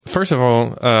first of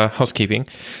all, housekeeping.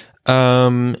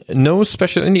 No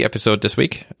special indie episode this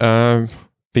week.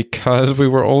 Because we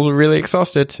were all really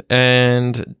exhausted,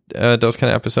 and those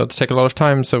kind of episodes take a lot of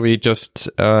time, so we just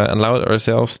allowed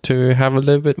ourselves to have a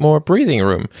little bit more breathing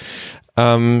room.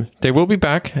 They will be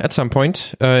back at some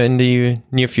point in the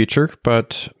near future,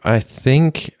 but I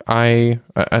think I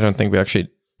don't think we actually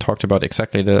talked about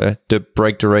exactly the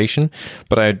break duration,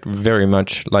 but I'd very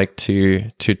much like to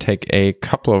take a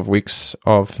couple of weeks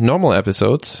of normal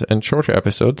episodes and shorter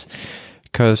episodes,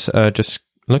 because just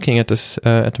looking at this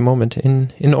at the moment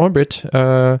in orbit,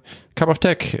 Cup of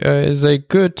Tech is a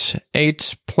good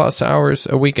 8+ hours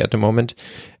a week at the moment,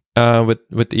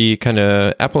 with the kind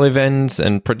of Apple events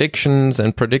and predictions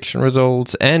and prediction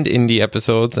results and indie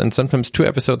episodes and sometimes 2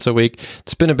 episodes a week.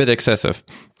 It's been a bit excessive.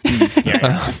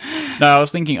 Yeah. No, I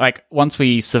was thinking, like, once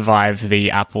we survive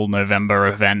the Apple November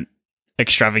event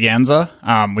extravaganza,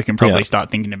 we can probably start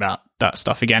thinking about that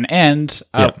stuff again. And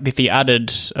with the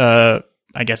added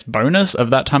I guess bonus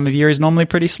of that time of year is normally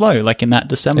pretty slow, like in that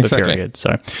December period.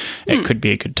 So it could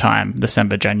be a good time,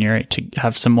 December, January, to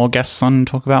have some more guests on and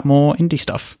talk about more indie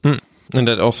stuff. And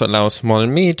that also allows Mon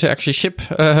and me to actually ship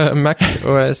a Mac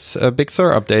OS Big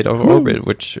Sur update of Orbit,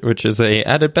 which is a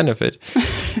added benefit,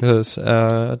 because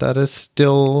that is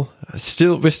still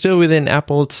we're still within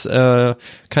Apple's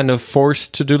kind of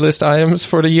forced to-do list items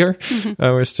for the year.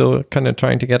 We're still kind of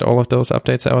trying to get all of those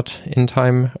updates out in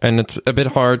time, and it's a bit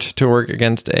hard to work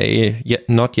against a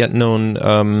not yet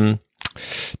known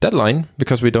deadline,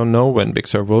 because we don't know when Big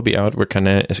Sur will be out. We're kind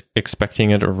of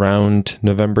expecting it around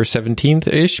November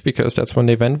 17th-ish, because that's when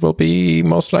the event will be,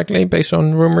 most likely, based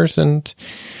on rumors and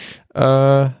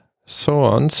so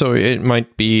on. So it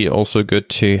might be also good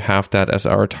to have that as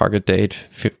our target date,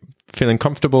 feeling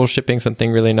comfortable shipping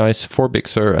something really nice for Big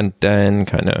Sur, and then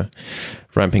kind of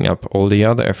ramping up all the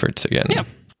other efforts again. Yeah.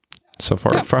 So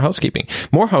for housekeeping.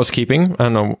 More housekeeping. I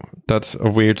know that's a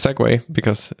weird segue,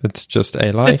 because it's just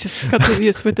a lie. It just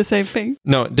continues with the same thing.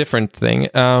 No, different thing.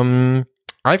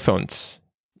 iPhones.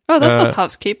 Oh, that's not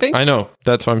housekeeping. I know.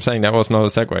 That's what I'm saying. That was not a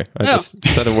segue. I just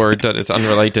said a word that is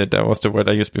unrelated. That was the word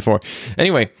I used before.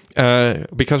 Anyway,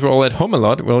 because we're all at home a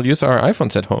lot, we'll use our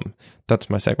iPhones at home. That's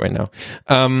my segue now.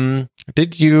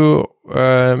 Did you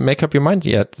make up your mind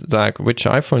yet, Zach, which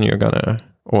iPhone you're going to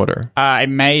order? I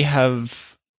may have...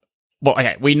 Well,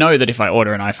 okay, we know that if I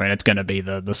order an iPhone, it's going to be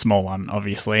the small one,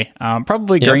 obviously.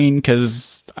 Probably green,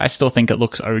 because I still think it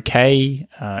looks okay.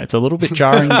 It's a little bit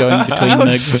jarring going between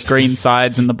the green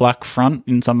sides and the black front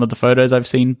in some of the photos I've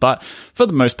seen, but for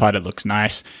the most part, it looks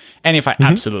nice. And if I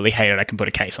absolutely hate it, I can put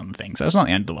a case on the thing, so it's not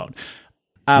the end of the world.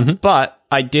 But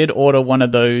I did order one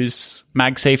of those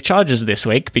MagSafe chargers this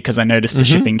week, because I noticed the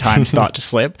shipping times start to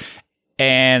slip.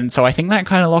 And so I think that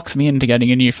kind of locks me into getting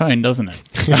a new phone, doesn't it?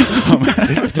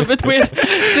 It's a bit weird.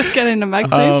 Just getting a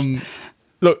MagSafe.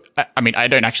 Look, I mean, I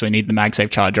don't actually need the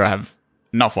MagSafe charger. I have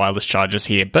enough wireless chargers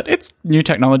here, but it's new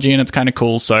technology and it's kind of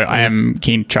cool. So I am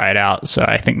keen to try it out. So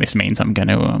I think this means I'm going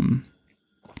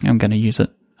to use it.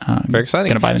 Very exciting.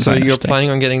 Gonna buy the so phone, you're planning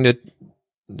on getting the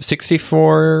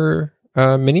 64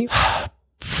 mini?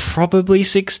 Probably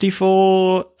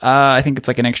 64. I think it's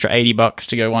like an extra $80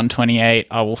 to go 128.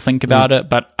 I will think about it,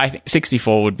 but I think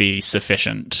 64 would be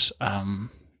sufficient.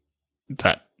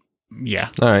 But yeah,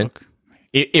 all right. Look,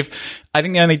 if I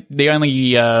think the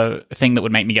only thing that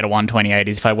would make me get a 128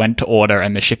 is if I went to order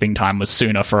and the shipping time was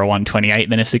sooner for a 128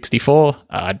 than a 64.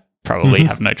 I'd probably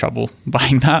have no trouble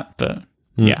buying that. But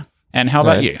yeah. And how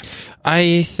about you?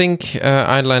 I think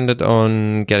I landed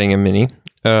on getting a mini,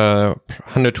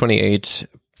 128.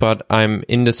 But I'm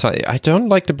indecisive. I don't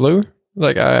like the blue.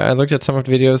 Like, I looked at some of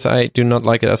the videos. I do not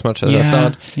like it as much as I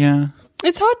thought. Yeah.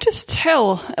 It's hard to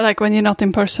tell, like, when you're not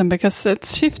in person, because it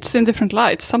shifts in different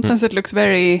lights. Sometimes it looks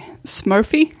very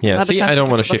smurfy. Yeah, see, I don't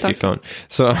want a shifty phone.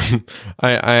 So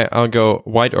I'll go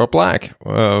white or black,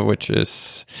 which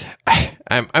is...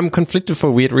 I'm conflicted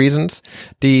for weird reasons.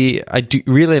 I do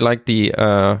really like the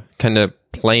kind of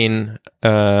plain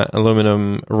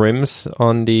aluminum rims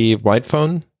on the white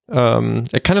phone.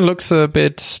 It kind of looks a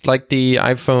bit like the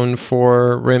iPhone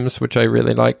 4 rims, which I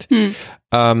really liked, and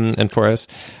 4S.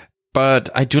 But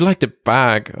I do like the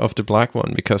back of the black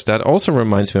one, because that also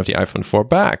reminds me of the iPhone 4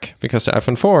 back, because the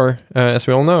iPhone 4, as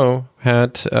we all know,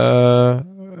 had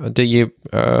the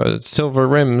silver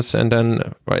rims, and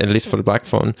then, well, at least for the black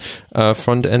phone,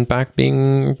 front and back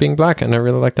being black, and I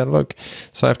really like that look.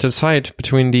 So I have to decide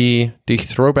between the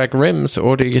throwback rims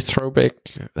or the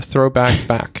throwback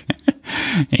back.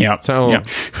 Yeah. So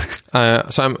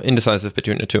I'm indecisive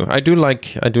between the two. I do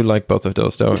like both of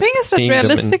those, though. The thing is that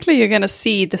realistically, you're going to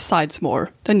see the sides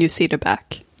more than you see the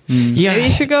back. Yeah. Maybe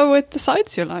you should go with the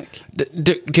sides you like.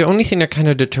 The only thing that kind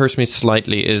of deters me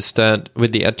slightly is that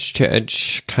with the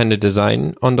edge-to-edge kind of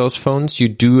design on those phones, you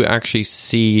do actually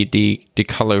see the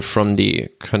color from the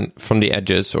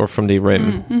edges or from the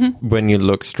rim when you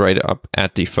look straight up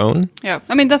at the phone. Yeah,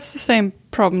 I mean, that's the same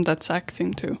problem that Zach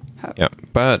seemed to have. Yeah,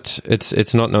 but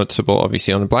it's not noticeable,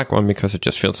 obviously, on the black one because it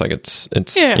just feels like it's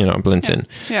blends in.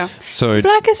 Yeah. So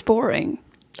black is boring.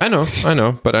 I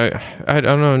know, but I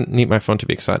don't need my phone to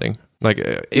be exciting. Like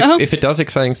if it does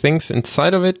exciting things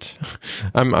inside of it,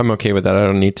 I'm okay with that. I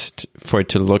don't need for it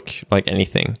to look like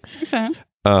anything. Okay.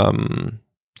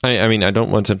 I mean, I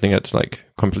don't want something that's like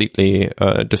completely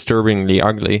disturbingly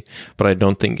ugly, but I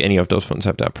don't think any of those phones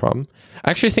have that problem.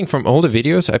 I actually think from all the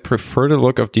videos, I prefer the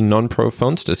look of the non-Pro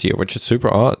phones this year, which is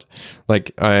super odd.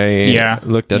 Like I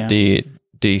looked at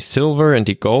the silver and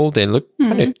the gold; they look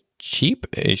kind of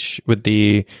cheap-ish with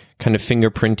the kind of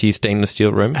fingerprinty stainless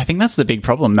steel rim. I think that's the big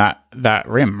problem, that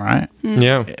rim, right?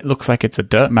 Yeah. It looks like it's a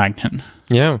dirt magnet.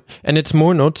 Yeah. And it's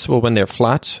more noticeable when they're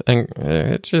flat, and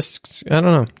it just, I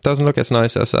don't know, doesn't look as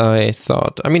nice as I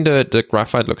thought. I mean, the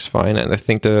graphite looks fine, and I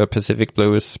think the Pacific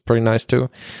Blue is pretty nice too.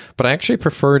 But I actually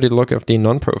prefer the look of the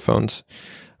non-Pro phones.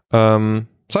 So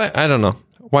I don't know.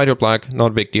 White or black, not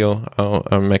a big deal.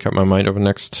 I'll make up my mind over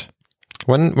next...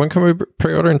 When can we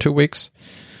pre-order? In 2 weeks?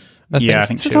 I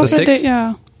think It's so. already,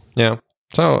 yeah. Yeah.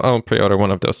 So I'll pre-order one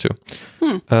of those two.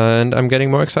 And I'm getting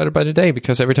more excited by the day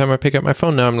because every time I pick up my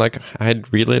phone now, I'm like,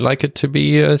 I'd really like it to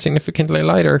be significantly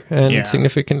lighter and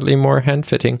significantly more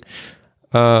hand-fitting.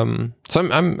 So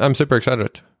I'm super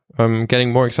excited. I'm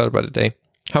getting more excited by the day.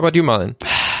 How about you, Malin?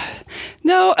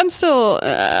 No, I'm still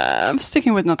I'm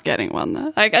sticking with not getting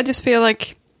one. Like, I just feel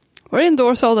like we're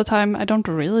indoors all the time. I don't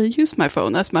really use my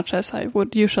phone as much as I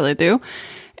would usually do.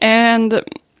 And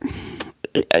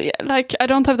like, I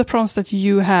don't have the problems that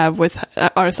you have with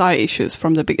RSI issues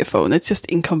from the bigger phone. It's just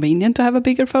inconvenient to have a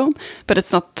bigger phone, but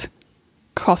it's not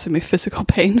causing me physical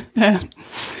pain,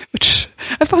 which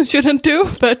I phone shouldn't do,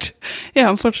 but yeah,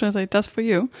 unfortunately it does for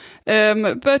you.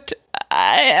 But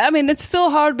I mean, it's still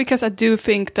hard because I do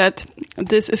think that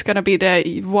this is going to be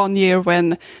the 1 year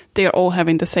when they're all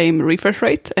having the same refresh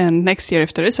rate. And next year,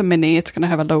 if there is a mini, it's going to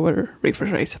have a lower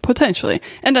refresh rate, potentially.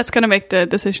 And that's going to make the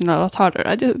decision a lot harder.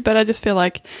 But I just feel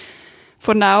like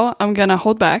for now, I'm going to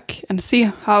hold back and see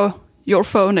how your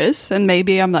phone is. And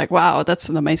maybe I'm like, wow, that's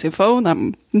an amazing phone.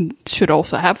 I should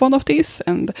also have one of these.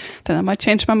 And then I might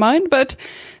change my mind. But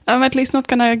I'm at least not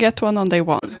gonna get one on day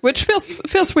one, which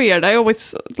feels weird. I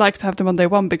always like to have them on day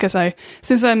one because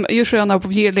since I'm usually on a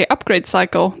yearly upgrade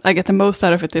cycle, I get the most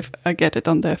out of it if I get it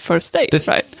on the first day,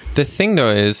 right? The thing though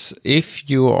is, if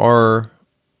you are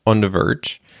on the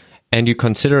verge and you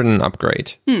consider it an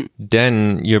upgrade,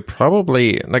 then you're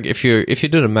probably, like, if you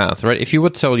do the math, right? If you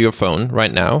would sell your phone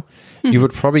right now, you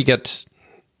would probably get...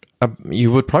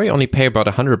 you would probably only pay about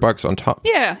 $100 on top.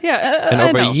 Yeah. And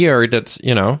over a year, that's,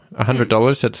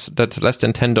 $100. That's less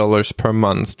than $10 per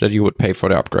month that you would pay for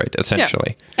the upgrade,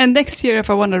 essentially. Yeah. And next year, if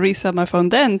I want to resell my phone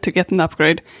then to get an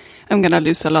upgrade, I'm going to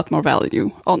lose a lot more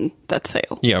value on that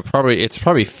sale. Yeah, it's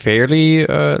probably fairly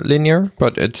linear,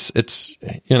 but it's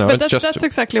But that's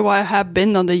exactly why I have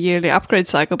been on the yearly upgrade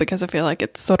cycle, because I feel like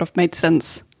it sort of made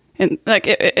sense. And like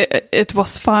it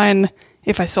was fine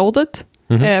if I sold it.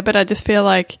 But I just feel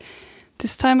like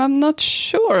this time I'm not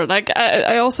sure. Like,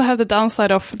 I also have the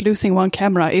downside of losing one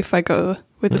camera if I go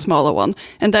with the smaller one.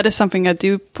 And that is something I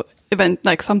do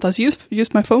sometimes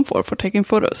use my phone for taking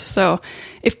photos. So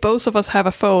if both of us have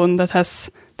a phone that has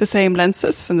the same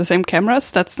lenses and the same cameras,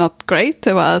 that's not great.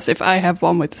 Whereas if I have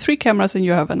one with 3 cameras and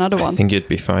you have another one, I think you'd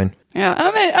be fine. Yeah,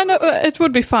 I mean, I know it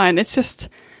would be fine. It's just,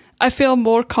 I feel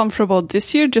more comfortable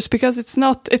this year just because it's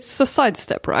a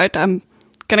sidestep, right? I'm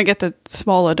gonna get a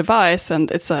smaller device, and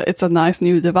it's a nice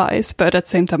new device, but at the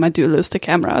same time I do lose the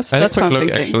cameras. That's what I'm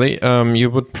thinking. Actually, you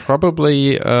would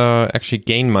probably actually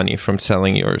gain money from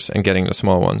selling yours and getting the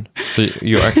small one. So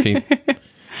you actually,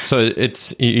 so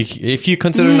it's, if you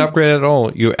consider an upgrade at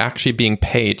all, you're actually being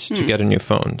paid to get a new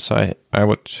phone. So I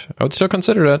would still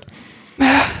consider that.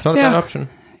 It's not a bad option.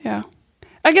 Yeah,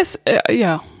 I guess.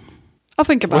 I'll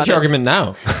think about it. What's your argument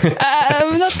now?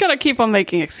 I'm not going to keep on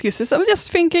making excuses. I'm just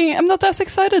thinking I'm not as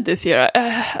excited this year.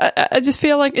 I just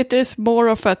feel like it is more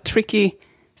of a tricky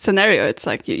scenario. It's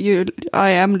like I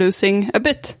am losing a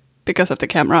bit because of the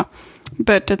camera.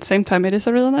 But at the same time, it is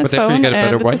a really nice phone. You get a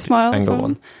better with wide a smile angle phone.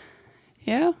 one.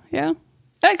 Yeah.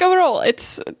 Like, overall,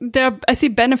 I see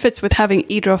benefits with having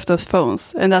either of those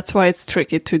phones. And that's why it's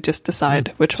tricky to just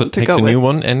decide which one to go with. So take the new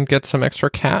one and get some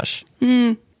extra cash.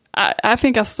 I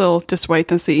think I'll still just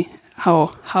wait and see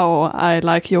how I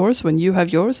like yours when you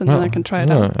have yours, and then I can try it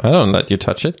out. I don't let you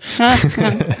touch it.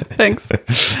 Thanks.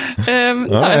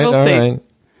 I will see. Right.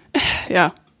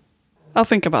 Yeah, I'll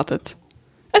think about it.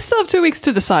 I still have 2 weeks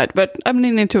to decide, but I'm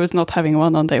leaning towards not having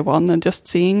one on day one and just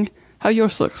seeing how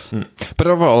yours looks. But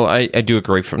overall, I do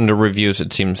agree. From the reviews,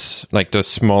 it seems like the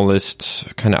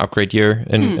smallest kind of upgrade year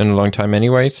in a long time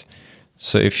anyways.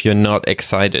 So if you're not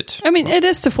excited... I mean, it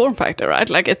is the form factor, right?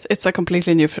 Like, it's a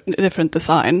completely new, different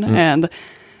design, and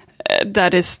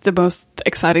that is the most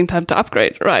exciting time to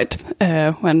upgrade, right?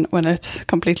 When it's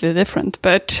completely different.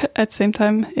 But at the same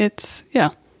time, it's,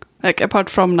 like, apart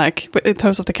from, like, in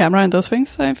terms of the camera and those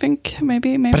things, I think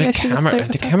maybe I should stay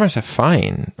with the cameras are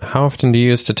fine. How often do you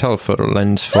use the telephoto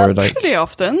lens for, like... Pretty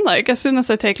often. Like, as soon as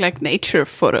I take, like, nature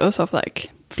photos of, like,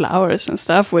 flowers and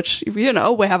stuff, which, we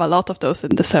have a lot of those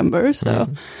in December, so,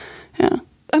 yeah.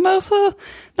 I'm also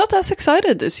not as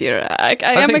excited this year. I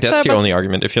think that's the only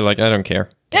argument. If you're like, I don't care.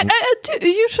 Yeah,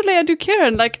 usually I do care,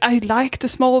 and like I like the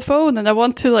small phone, and I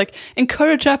want to like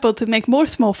encourage Apple to make more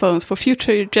small phones for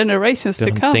future generations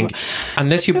to come.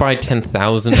 Unless you buy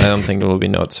 10,000, I don't think it will be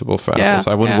noticeable for Apple.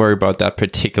 So I wouldn't worry about that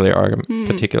particular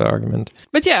argument.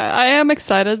 But yeah, I am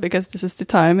excited because this is the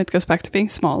time it goes back to being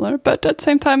smaller. But at the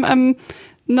same time, I'm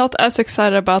not as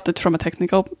excited about it from a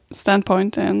technical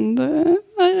standpoint, and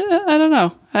I don't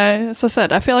know. As I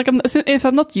said, I feel like if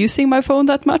I'm not using my phone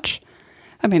that much,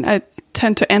 I mean, I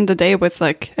tend to end the day with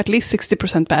like at least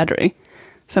 60% battery.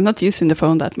 So I'm not using the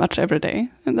phone that much every day,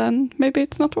 and then maybe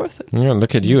it's not worth it. Yeah,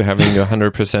 look at you having your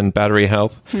 100% battery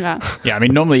health. Yeah. Yeah, I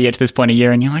mean, normally you get to this point of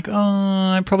year and you're like, oh,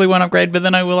 I probably won't upgrade, but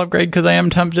then I will upgrade because I am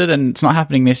tempted, and it's not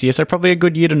happening this year, so probably a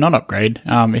good year to not upgrade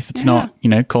if it's not,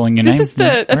 calling your name.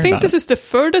 I think this is the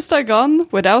furthest I've gone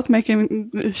without making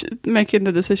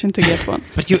the decision to get one.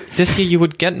 But this year you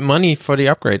would get money for the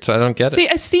upgrade, so I don't get it. See,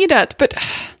 I see that, but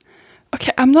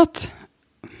okay, I'm not...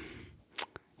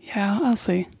 Yeah, I'll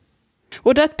see.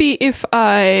 Would that be if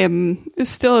I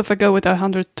go with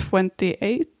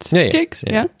 128 gigs?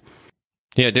 Yeah.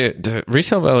 Yeah, the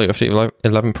resale value of the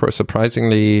 11 Pro is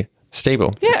surprisingly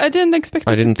stable. Yeah, I didn't expect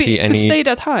it to stay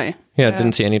that high. Yeah, I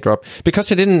didn't see any drop because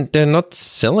they're not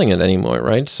selling it anymore,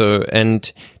 right? So,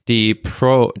 and the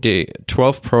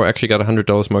 12 Pro actually got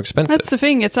 $100 more expensive. That's the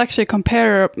thing. It's actually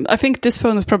I think this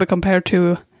phone is probably compared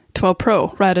to 12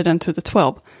 Pro rather than to the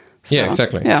 12. So, yeah,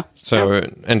 exactly. Yeah. So,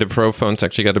 and the Pro phones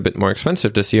actually got a bit more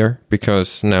expensive this year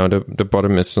because now the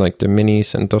bottom is like the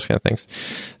minis and those kind of things.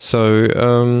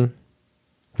 So,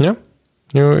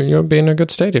 you'll be in a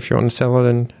good state if you want to sell it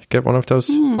and get one of those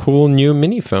cool new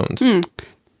mini phones.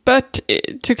 But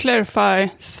to clarify,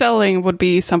 selling would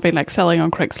be something like selling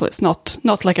on Craigslist, not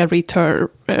like a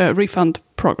refund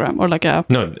program or like a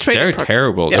they're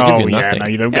terrible. Yeah. They give you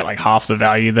nothing. They'll get like half the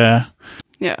value there.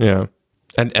 Yeah. Yeah.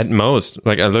 At most,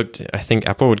 like I think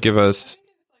Apple would give us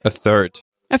a third.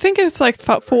 I think it's like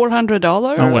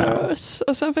 $400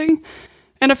 or something.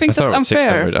 And I think that's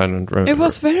unfair. I don't remember. It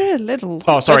was very little.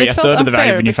 Oh, sorry, a third of the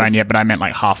value when you find it, but I meant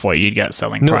like half what you'd get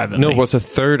selling privately. No, it was a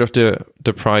third of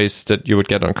the price that you would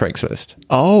get on Craigslist.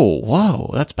 Oh,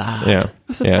 whoa, that's bad. Yeah.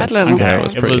 Was it bad little? Okay. Yeah,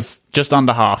 it was just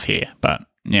under half here, but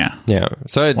yeah. Yeah,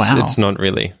 so it's not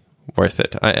really worth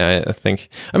it. I think.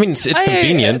 I mean, it's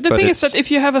convenient. The thing is that if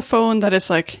you have a phone that is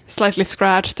like slightly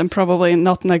scratched and probably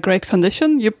not in a great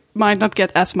condition, you might not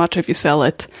get as much if you sell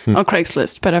it on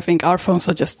Craigslist. But I think our phones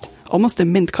are just almost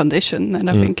in mint condition, and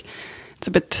I think it's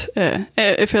a bit.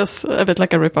 It feels a bit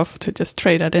like a ripoff to just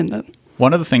trade that in. Then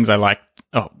one of the things I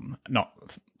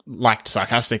liked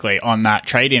sarcastically on that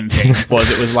trade-in thing was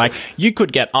it was like you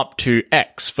could get up to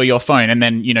X for your phone, and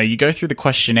then you go through the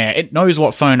questionnaire, it knows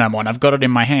what phone I'm on, I've got it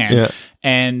in my hand,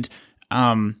 and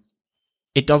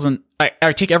it doesn't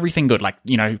I tick everything good, like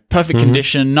perfect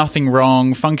condition, nothing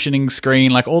wrong, functioning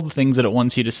screen, like all the things that it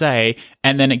wants you to say,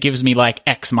 and then it gives me like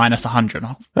X minus 100.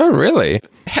 Oh, really?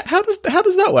 How does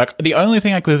that work? The only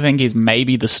thing I could think is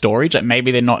maybe the storage, like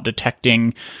maybe they're not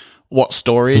detecting what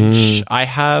storage I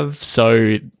have,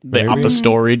 so the upper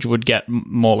storage would get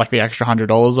more like the extra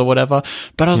 $100 or whatever.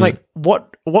 But I was like,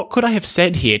 what could I have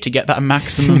said here to get that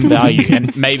maximum value?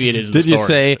 And maybe it is the storage. Did you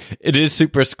say it is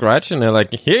super scratch? And they're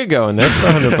like, here you go, and that's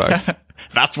 $100.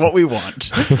 That's what we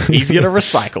want. Easier to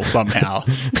recycle somehow.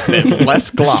 There's less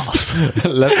glass.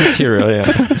 Less material, yeah.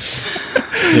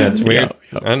 Yeah, it's weird.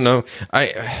 Yeah. I don't know.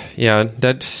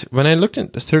 That's when I looked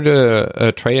through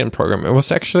the trade-in program, it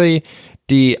was actually...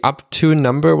 The up to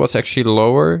number was actually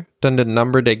lower than the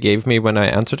number they gave me when I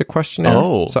answered the questionnaire.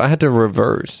 Oh. So I had to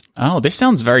reverse. Oh, this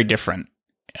sounds very different.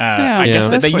 I guess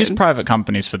that's they use weird. private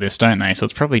companies for this, don't they? So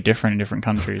it's probably different in different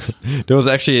countries. There was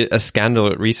actually a scandal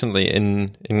recently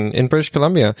in British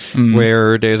Columbia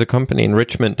where there's a company in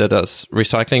Richmond that does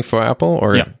recycling for Apple,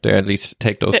 or they at least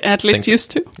take those. They at least things.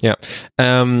 used to. Yeah.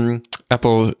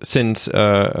 Apple since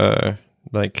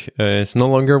is no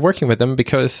longer working with them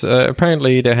because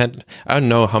apparently they had, I don't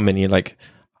know how many, like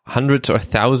hundreds or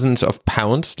thousands of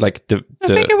pounds, like I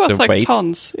think it was the like weight,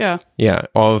 tons. Yeah. yeah,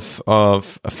 of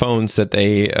phones that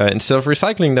they instead of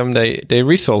recycling them, they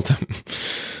resold them.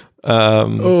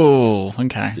 Oh,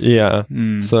 okay. Yeah.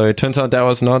 So it turns out that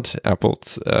was not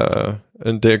Apple's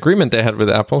the agreement they had with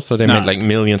Apple. So they made like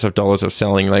millions of dollars of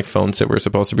selling like phones that were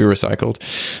supposed to be recycled.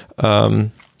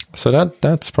 So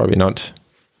that's probably not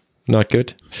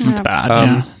good. That's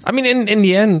bad. I mean, in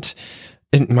the end,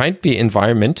 it might be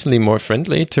environmentally more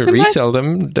friendly to resell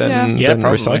them than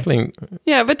probably. recycling.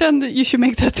 Yeah, but then you should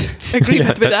make that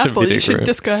agreement with that should Apple. be the You should agreement.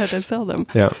 just go ahead and sell them.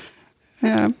 Yeah.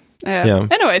 Yeah. Yeah.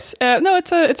 Anyways, no,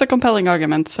 it's a compelling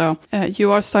argument. So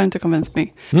you are starting to convince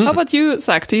me. How about you,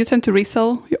 Zach? Do you tend to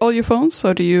resell all your phones,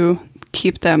 or do you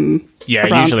keep them? Yeah,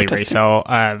 around usually for testing? resell.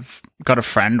 I've got a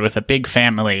friend with a big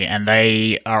family, and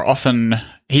they are often.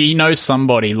 He knows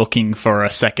somebody looking for a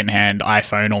secondhand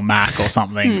iPhone or Mac or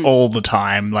something all the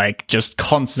time, like just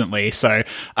constantly. So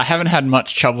I haven't had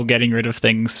much trouble getting rid of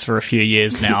things for a few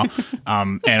years now.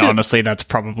 And good. honestly, that's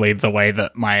probably the way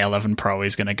that my 11 Pro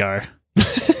is going to go.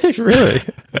 Really?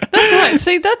 That's nice.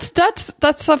 See,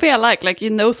 that's something I like. Like, you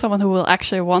know, someone who will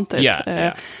actually want it.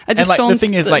 Yeah. I just and, like, don't. the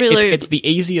thing is, like, really. it's the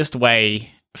easiest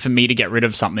way for me to get rid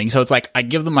of something. So it's like I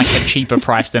give them like a cheaper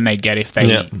price than they'd get if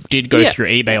they did go through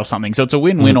eBay or something. So it's a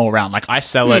win-win all around. Like I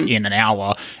sell it in an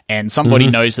hour and somebody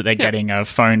knows that they're getting a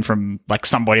phone from like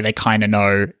somebody they kind of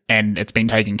know and it's been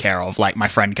taken care of. Like my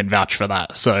friend can vouch for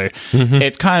that. So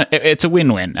it's a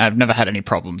win-win. I've never had any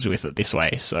problems with it this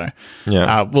way. So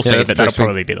we'll see, that's but that'll basically-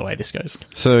 probably be the way this goes.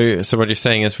 So what you're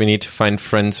saying is we need to find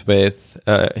friends with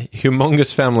a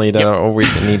humongous family that are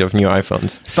always in need of new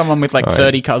iPhones. Someone with like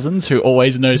 30 cousins who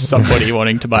always knows somebody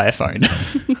wanting to buy a phone.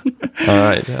 All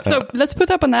right. So let's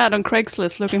put up an ad on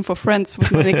Craigslist looking for friends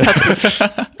with many cousins.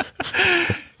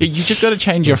 You just got to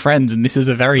change your friends, and this is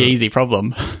a very easy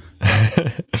problem.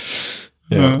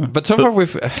 But so far,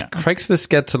 Craigslist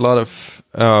gets a lot of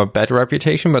bad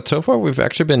reputation, but so far we've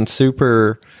actually been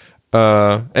super.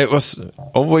 It was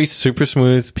always super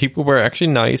smooth. People were actually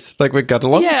nice. Like we got a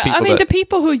lot of people. I mean, the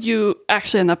people who you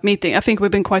actually end up meeting, I think we've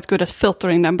been quite good at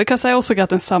filtering them, because I also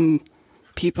gotten some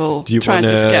people Do you trying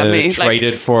want to scam me. to trade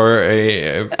it for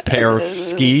a pair of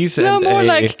skis? No, and more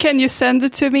like, can you send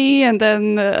it to me, and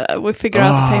then we figure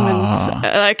out the payment.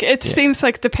 Like it seems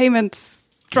like the payment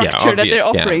structure that they're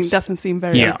offering doesn't seem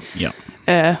very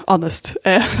honest.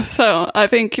 So I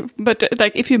think, but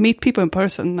like if you meet people in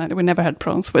person, we never had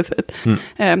problems with it.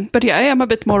 But yeah, I am a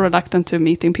bit more reluctant to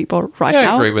meeting people now.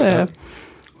 I agree with that.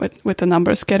 With the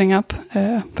numbers getting up.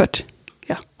 But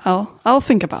yeah, I'll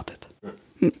think about it.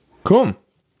 Cool.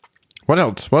 What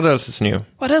else? What else is new?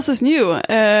 What else is new?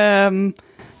 Do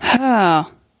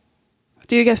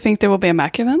you guys think there will be a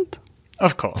Mac event?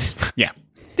 Of course. Yeah.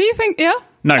 Do you think? Yeah.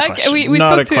 No like, question. We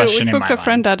Not spoke a question to in my a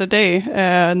friend the other day,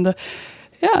 and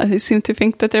he seemed to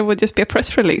think that there would just be a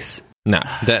press release. No,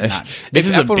 This if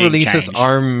is a Apple big releases change.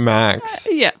 our Macs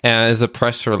Yeah. as a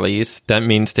press release, that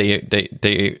means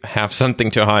they have something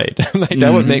to hide. Like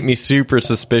that would make me super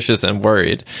suspicious and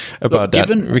worried about that.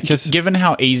 Given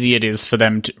how easy it is for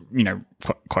them to,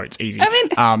 quotes easy,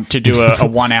 to do a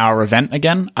 1 hour event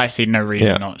again, I see no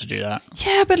reason not to do that.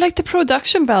 Yeah, but like the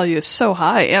production value is so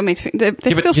high. I mean, they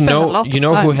still spend a lot of you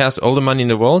know time. who has all the money in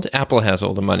the world? Apple has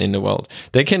all the money in the world.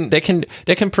 They can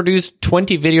produce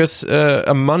 20 videos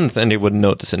a month and they wouldn't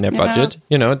notice in their budget.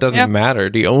 It doesn't matter.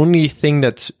 The only thing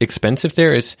that's expensive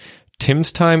there is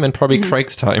Tim's time and probably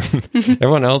Craig's time.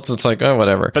 Everyone else, it's like, oh,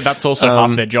 whatever. But that's also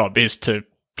half their job, is to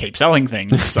keep selling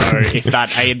things. So if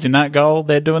that aids in that goal,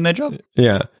 they're doing their job.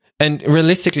 Yeah. And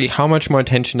realistically, how much more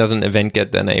attention does an event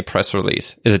get than a press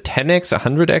release? Is it 10x,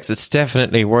 100x? It's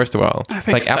definitely worthwhile. I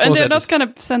think so. And they're not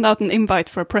going to send out an invite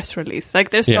for a press release.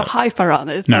 Like, there's no hype around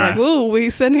it. It's not like, whoa,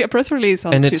 we're sending a press release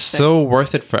on Tuesday. It's so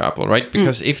worth it for Apple, right?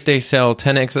 Because if they sell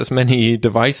 10x as many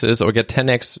devices or get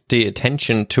 10x the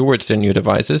attention towards their new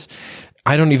devices,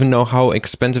 I don't even know how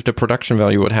expensive the production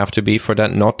value would have to be for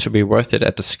that not to be worth it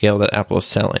at the scale that Apple is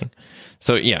selling.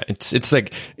 So yeah, it's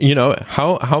like,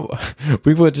 how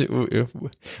we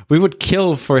would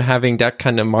kill for having that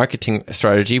kind of marketing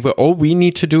strategy where all we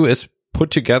need to do is put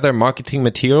together marketing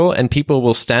material and people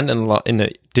will stand in a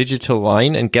digital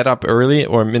line and get up early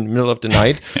or in the middle of the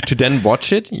night to then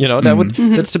watch it. You know,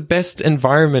 that's the best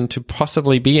environment to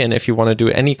possibly be in if you want to do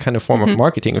any kind of form of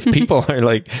marketing. If people are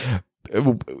like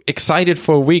excited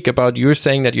for a week about you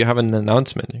saying that you have an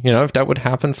announcement, you know, if that would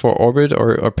happen for Orbit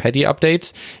or Petty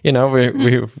updates, you know,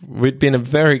 we'd be in a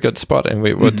very good spot, and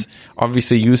we would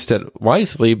obviously use that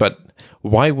wisely. But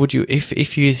why would you,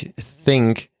 if you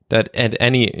think that at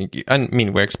any, I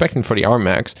mean, we're expecting for the R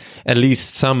Max at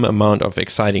least some amount of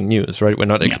exciting news, right? We're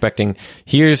not expecting,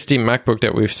 here's the MacBook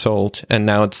that we've sold and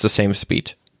now it's the same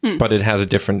speed, but it has a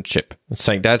different chip. It's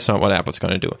like, that's not what Apple's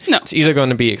going to do. No. It's either going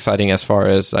to be exciting as far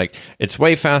as like, it's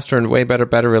way faster and way better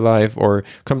battery life, or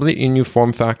completely new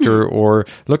form factor, or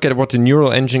look at what the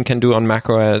neural engine can do on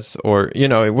macOS, or, you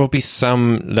know, it will be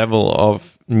some level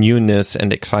of newness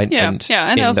and excitement. Yeah,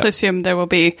 and I also assume there will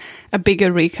be a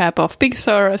bigger recap of Big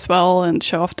Sur as well, and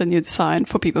show off the new design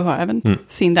for people who haven't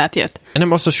seen that yet. And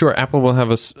I'm also sure Apple will have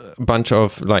a bunch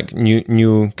of like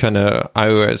new kind of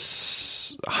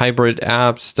iOS hybrid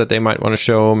apps that they might want to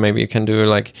show. Maybe you can do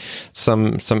like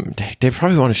some they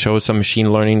probably want to show some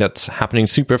machine learning that's happening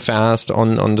super fast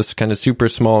on this kind of super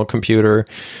small computer.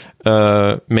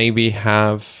 Maybe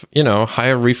have, you know,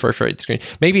 higher refresh rate screen.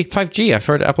 Maybe 5G. I've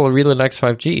heard Apple really likes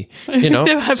 5G. You know,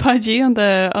 they have 5G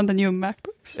on the new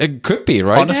MacBooks. It could be,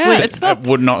 right? Honestly, it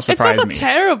would not surprise me. It's not a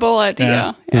terrible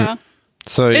idea. Yeah.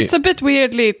 So it's a bit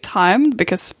weirdly timed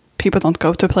because people don't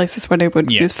go to places where they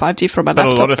would use 5G from a laptop.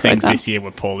 But a lot of things this year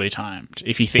were poorly timed.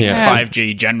 If you think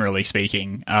 5G, generally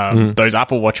speaking, those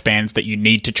Apple Watch bands that you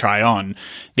need to try on,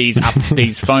 these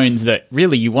phones that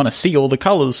really you want to see all the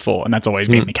colors for, and that's always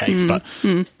been the case. But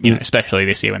you know, especially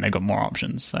this year when they've got more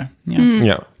options. So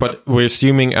yeah. But we're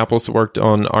assuming Apple's worked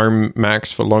on ARM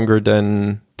Max for longer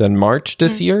than March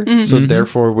this year, so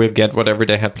therefore we'll get whatever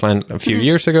they had planned a few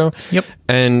years ago. Yep.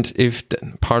 And if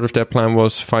part of that plan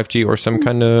was 5G or some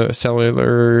kind of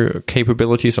cellular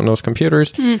capabilities on those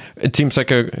computers, it seems like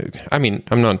this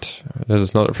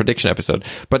is not a prediction episode,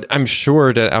 but I'm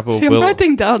sure that Apple will... I'm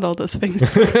writing down all those things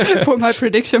for my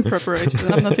prediction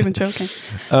preparation. I'm not even joking.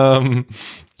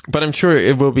 But I'm sure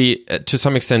it will be, to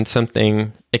some extent,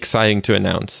 something exciting to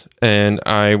announce. And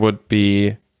I would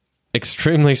be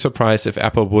extremely surprised if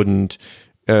Apple wouldn't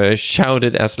shout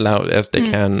it as loud as they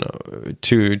can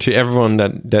to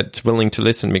everyone that's willing to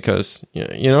listen, because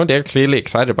you know they're clearly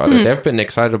excited about it. They've been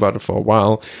excited about it for a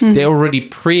while. They already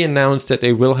pre-announced that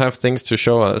they will have things to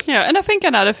show us. Yeah, and I think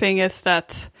another thing is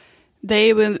that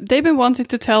they've been wanting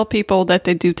to tell people that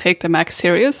they do take the Mac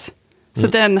serious. So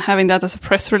then having that as a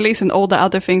press release and all the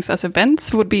other things as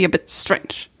events would be a bit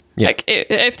strange. Yeah. Like,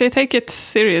 if they take it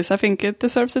serious, I think it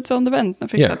deserves its own event. I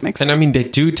think that makes sense. And I mean, they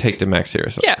do take the Mac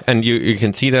seriously. Yeah. And you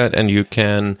can see that, and you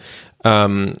can,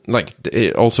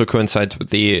 it also coincides with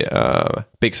the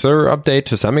Big Sur update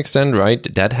to some extent, right?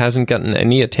 That hasn't gotten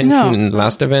any attention in the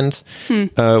last events,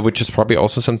 which is probably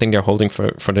also something they're holding for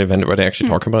the event where they actually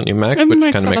talk about new Mac, which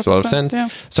kind of makes a lot of sense. Yeah.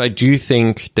 So I do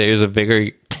think there is a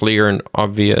very clear and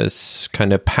obvious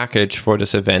kind of package for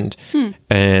this event.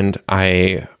 And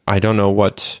I don't know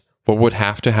what would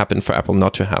have to happen for Apple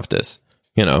not to have this,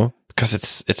 you know, because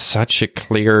it's such a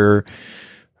clear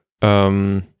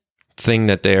thing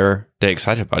that they're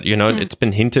excited about. You know, it's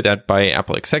been hinted at by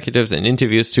Apple executives in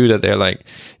interviews too, that they're like,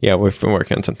 yeah, we've been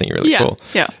working on something really cool.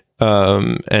 Yeah.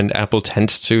 And Apple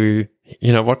tends to,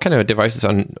 you know, what kind of devices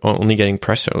are only getting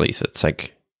press releases? It's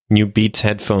like new Beats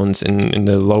headphones in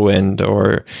the low end,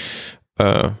 or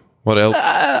what else?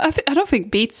 I don't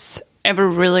think Beats ever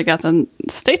really got a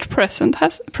stage presence,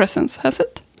 has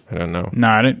it? I don't know. No,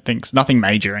 I don't think so. Nothing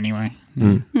major anyway.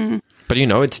 But you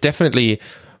know, it's definitely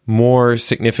more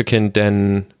significant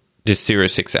than the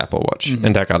Series 6 Apple Watch,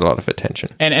 and that got a lot of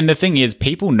attention. And the thing is,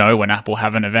 people know when Apple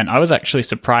have an event. I was actually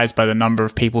surprised by the number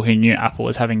of people who knew Apple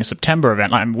was having a September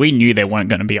event. Like, we knew there weren't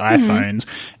going to be iPhones,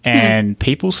 and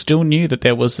people still knew that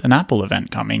there was an Apple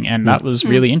event coming, and that was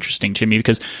really interesting to me,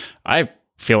 because I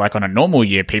feel like on a normal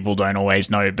year people don't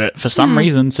always know, but for some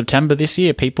reason September this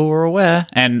year people were aware.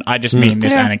 And I just mean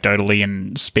this anecdotally,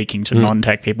 and speaking to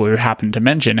non-tech people who happened to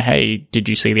mention, hey, did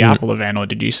you see the Apple event, or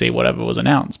did you see whatever was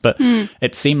announced? But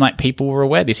it seemed like people were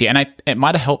aware this year, and it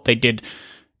might have helped. I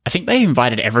think they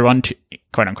invited everyone to,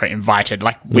 quote unquote, invited,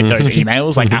 like with those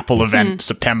emails, like Apple event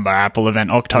September, Apple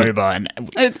event October. And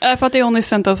I thought they only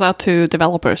sent those out to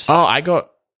developers. Oh, I got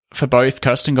for both.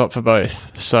 Kirsten got for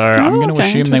both. So I'm going to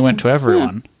assume they went to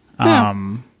everyone. Yeah.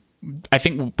 I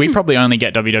think we probably only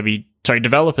get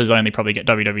developers only probably get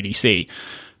WWDC.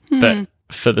 But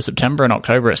for the September and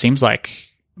October, it seems like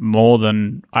more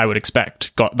than I would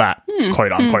expect got that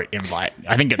quote-unquote invite.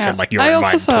 I think it said, like, you're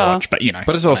invited to watch, but, you know.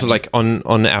 But it's also, like,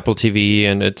 on Apple TV,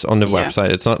 and it's on the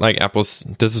website. It's not like Apple's...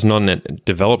 This is not a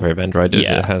developer event, right?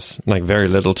 It has, like, very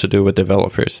little to do with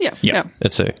developers. Yeah.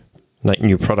 It's a, like,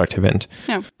 new product event.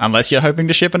 Yeah. Unless you're hoping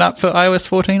to ship an app for iOS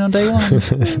 14 on day one.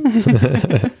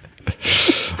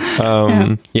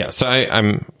 So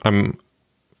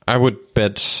I would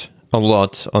bet a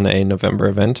lot on a November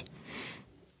event.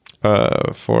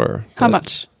 For How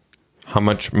much? How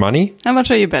much money? How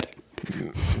much are you betting?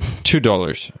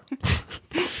 $2.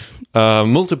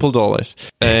 Multiple dollars.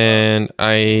 And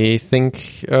I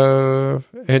think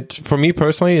it, for me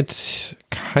personally, it's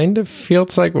kind of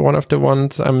feels like one of the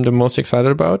ones I'm the most excited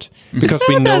about, because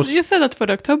we know you said that for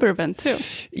the October event too.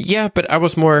 Yeah, but I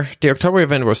was more, the October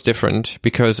event was different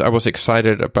because I was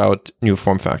excited about new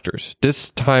form factors. This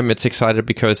time it's excited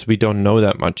because we don't know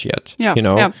that much yet. Yeah, you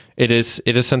know, yeah. it is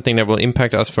something that will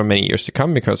impact us for many years to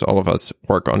come, because all of us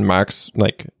work on Macs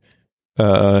like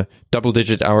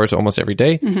double-digit hours almost every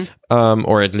day,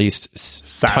 or at least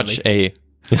touch a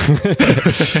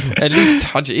at least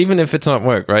touch, even if it's not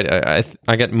work, right?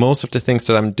 I get most of the things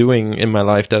that I'm doing in my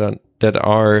life that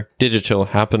are digital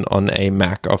happen on a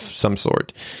Mac of some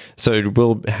sort. So it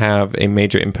will have a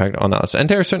major impact on us. And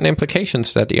there are certain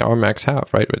implications that the ARM Macs have,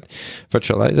 right? With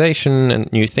virtualization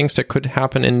and new things that could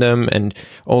happen in them, and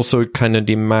also kind of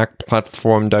the Mac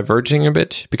platform diverging a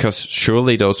bit, because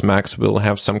surely those Macs will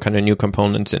have some kind of new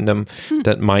components in them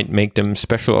that might make them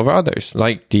special over others.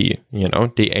 Like the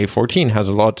A14 has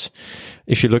a lot.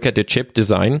 If you look at the chip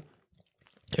design,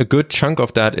 a good chunk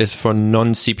of that is for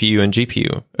non-CPU and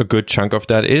GPU. A good chunk of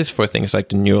that is for things like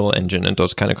the neural engine and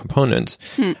those kind of components.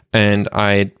 And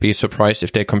I'd be surprised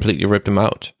if they completely rip them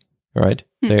out, right?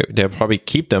 They'll probably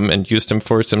keep them and use them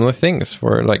for similar things,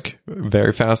 for like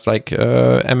very fast like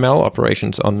ML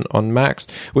operations on Macs,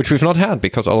 which we've not had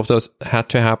because all of those had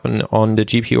to happen on the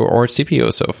GPU or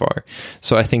CPU so far.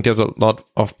 So I think there's a lot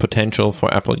of potential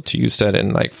for Apple to use that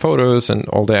in like Photos and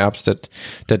all the apps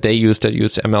that they use that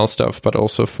use ML stuff, but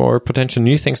also for potential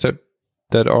new things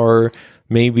that are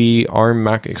maybe ARM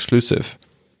Mac exclusive.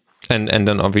 And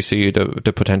then obviously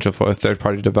the potential for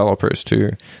third-party developers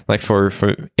to, like, for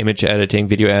image editing,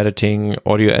 video editing,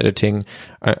 audio editing.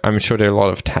 I'm sure there are a lot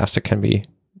of tasks that can be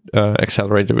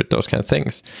accelerated with those kind of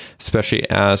things, especially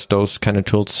as those kind of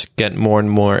tools get more and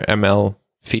more ML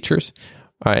features.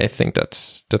 I think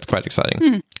that's quite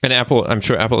exciting. And I'm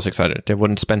sure Apple is excited. They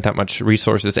wouldn't spend that much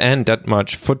resources and that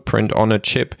much footprint on a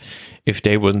chip if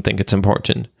they wouldn't think it's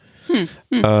important.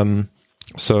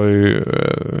 So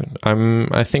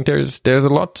I think there's a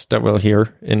lot that we'll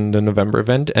hear in the November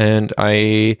event, and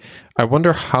I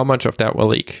wonder how much of that will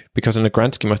leak, because in the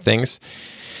grand scheme of things,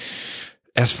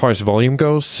 as far as volume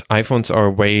goes, iPhones are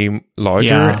way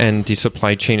larger, and the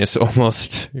supply chain is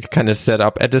almost kind of set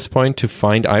up at this point to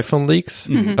find iPhone leaks.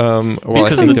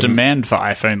 Because the demand for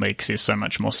iPhone leaks is so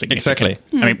much more significant.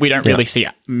 Exactly. I mean, we don't really see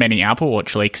many Apple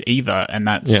Watch leaks either, and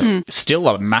that's still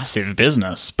a massive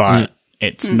business, but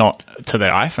it's not to the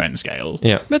iPhone scale.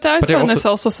 Yeah, but the iPhone is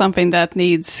also something that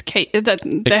needs that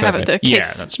they have the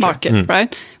case market,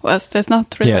 right? Well, there's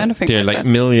not really anything. There are like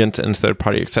millions in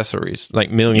third-party accessories,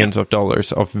 like millions of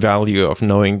dollars of value of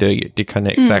knowing the kind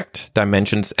of exact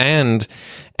dimensions. And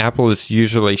Apple is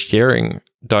usually sharing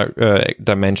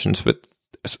dimensions with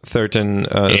certain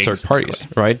third parties,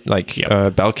 right? Like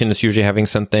Belkin is usually having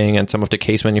something, and some of the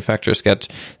case manufacturers get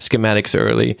schematics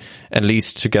early, at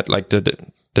least to get like the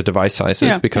device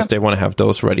sizes, because they want to have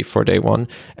those ready for day one.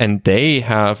 And they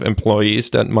have employees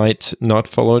that might not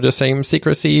follow the same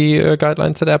secrecy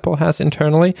guidelines that Apple has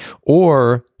internally,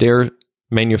 or their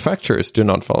manufacturers do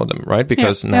not follow them, right?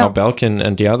 Because now Belkin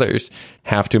and the others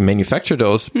have to manufacture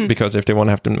those, because if they want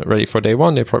to have them ready for day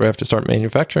one, they probably have to start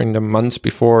manufacturing them months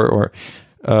before, or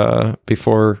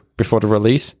before the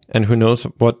release. And who knows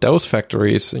what those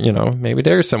factories, maybe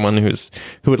there's someone who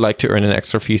would like to earn an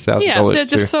extra few $1,000. Yeah, there's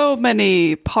just so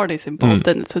many parties involved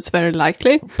in it, so it's very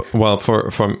likely. Well, for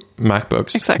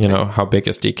MacBooks, exactly. How big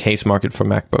is the case market for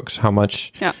MacBooks? How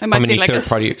much? Yeah, how many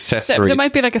third-party accessories? There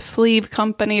might be like a sleeve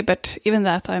company, but even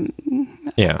that,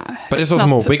 but it's also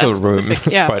more wiggle room,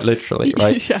 quite literally,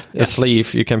 right? A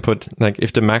sleeve, you can put, like,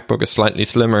 if the MacBook is slightly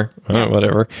slimmer,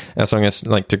 whatever, as long as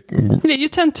like you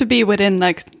tend to be within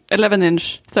like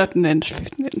 11-inch, 13-inch,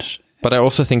 15-inch. But I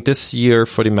also think this year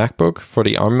for the MacBook, for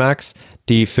the ARM Macs,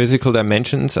 the physical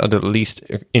dimensions are the least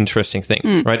interesting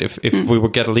thing, right? If we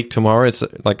would get a leak tomorrow, it's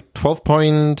like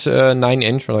 12.9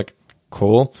 inch, we're like,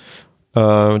 cool.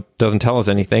 doesn't tell us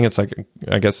anything. It's like,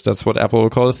 I guess that's what Apple will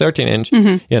call a 13-inch,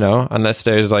 you know, unless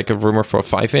there's like a rumor for a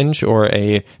 5-inch or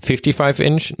a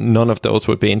 55-inch, none of those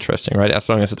would be interesting, right? As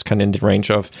long as it's kind of in the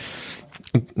range of,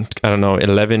 I don't know,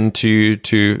 11 to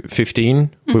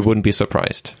 15, we wouldn't be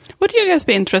surprised. Would you guys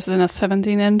be interested in a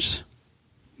 17-inch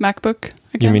MacBook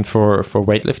again? You mean for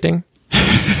weightlifting?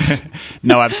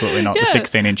 No, absolutely not. Yeah. The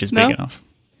 16-inch is big enough.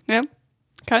 Yeah.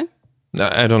 Okay. No,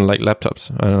 I don't like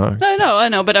laptops. I don't know. I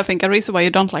know, but I think a reason why you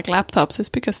don't like laptops is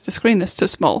because the screen is too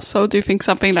small. So do you think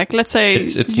something like, let's say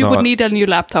It's you would not. need a new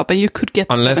laptop and you could get...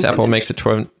 Unless Apple makes a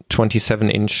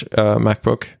 27-inch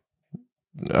MacBook,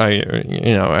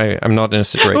 I'm not in a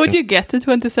situation. Would you get a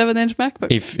 27-inch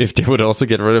MacBook? If they would also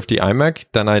get rid of the iMac,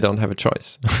 then I don't have a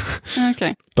choice.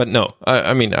 Okay. But no,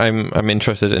 I mean, I'm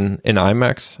interested in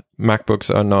iMacs.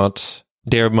 MacBooks are not...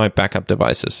 They're my backup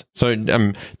devices. So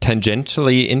I'm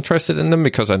tangentially interested in them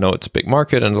because I know it's a big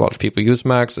market and a lot of people use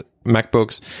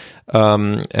MacBooks.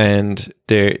 And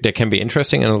they can be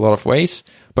interesting in a lot of ways.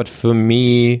 But for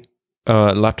me,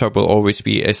 laptop will always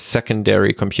be a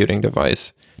secondary computing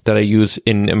device that I use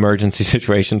in emergency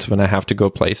situations when I have to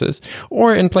go places,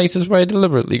 or in places where I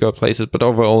deliberately go places. But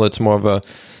overall, it's more of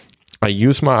I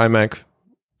use my iMac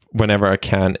whenever I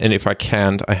can, and if I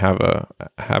can't, I have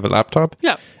a laptop.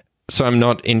 Yeah. So I'm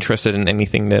not interested in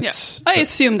anything that's... Yeah. I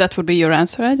assume that would be your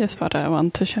answer. I just thought I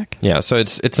want to check. Yeah, so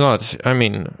it's not... I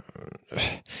mean,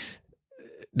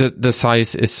 the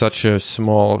size is such a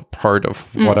small part of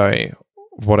why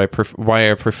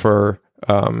I prefer...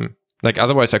 like,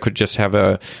 otherwise I could just have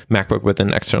a MacBook with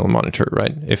an external monitor,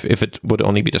 right? If it would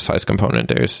only be the size component,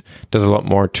 there's a lot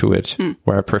more to it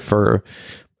where I prefer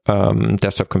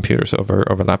desktop computers over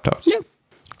laptops. Yeah.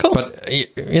 Cool. But,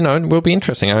 it will be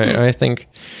interesting. I think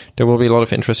there will be a lot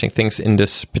of interesting things in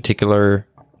this particular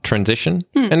transition.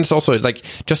 And it's also like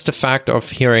just the fact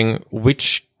of hearing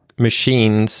which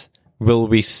machines will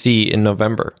we see in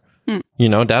November.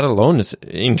 That alone is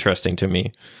interesting to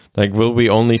me. Like, will we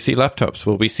only see laptops?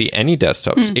 Will we see any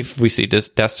desktops? If we see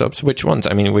desktops, which ones?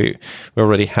 I mean, we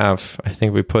already have, I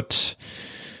think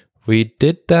we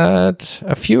did that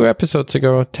a few episodes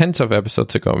ago, tens of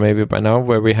episodes ago, maybe by now,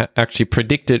 where we actually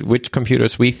predicted which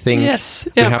computers we think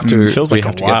we have to, feels we like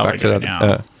have a to get while back to ago that.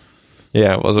 now.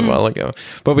 Yeah, it was a while ago.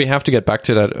 But we have to get back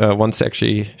to that once they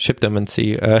actually ship them and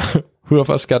see who of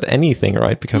us got anything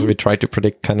right, because we tried to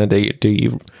predict kind of the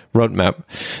roadmap.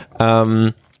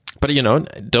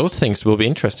 But, those things will be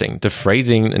interesting. The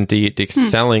phrasing and the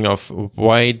selling of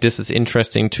why this is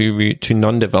interesting to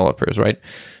non-developers, right?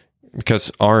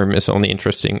 Because ARM is only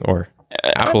interesting, or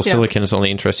Apple Silicon is only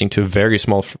interesting to a very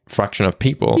small fraction of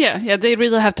people. Yeah, they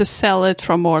really have to sell it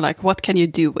from more like, what can you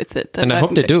do with it? And I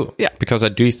hope they do. Yeah. Because I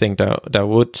do think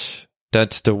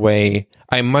that's the way.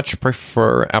 I much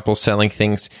prefer Apple selling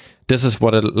things. This is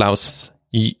what allows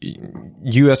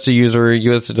you as the user,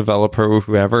 you as the developer, or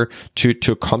whoever,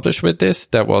 to accomplish with this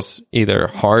that was either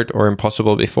hard or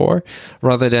impossible before,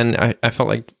 rather than I felt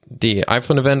like the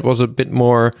iPhone event was a bit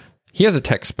more, here's a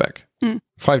tech spec,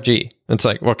 5G. It's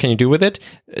like, what can you do with it?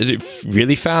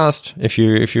 Really fast. If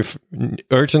you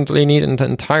urgently need an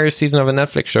entire season of a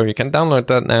Netflix show, you can download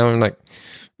that now. I'm like,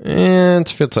 it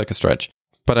feels like a stretch.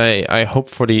 But I hope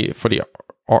for the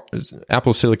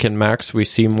Apple Silicon Macs, we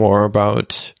see more of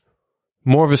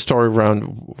a story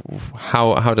around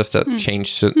how does that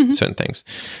change certain things.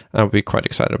 I'll be quite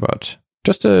excited about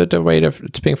just the way that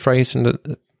it's being phrased and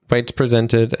the way it's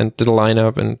presented and the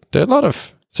lineup, and there are a lot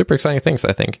of super exciting things,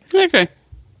 I think. Okay.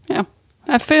 Yeah.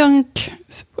 I think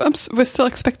we're still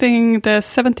expecting the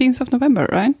 17th of November,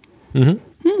 right?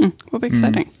 Will be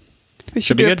exciting. We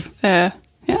should be do good.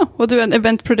 We'll do an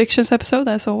event predictions episode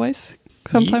as always,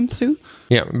 sometime soon.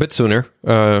 Yeah, a bit sooner,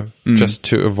 just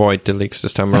to avoid the leaks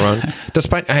this time around.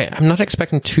 Despite, I'm not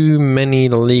expecting too many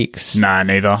leaks. Nah,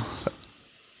 neither.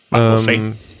 But we'll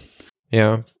see.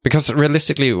 Yeah, because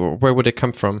realistically, where would it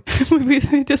come from?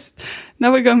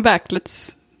 Now we're going back.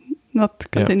 Let's not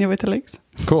continue with the leaks.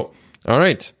 Cool. All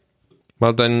right.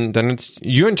 Well, then it's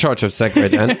you're in charge of Segway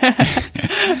then.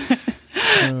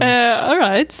 All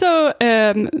right. So,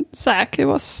 Zach, it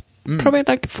was probably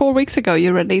like 4 weeks ago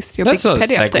you released your That's big not a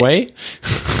petty segue.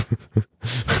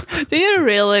 update. Do you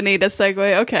really need a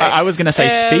segue? Okay. I was going to say,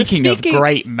 speaking of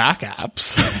great Mac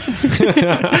apps.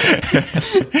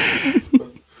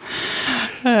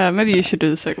 Maybe you should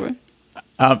do the segue.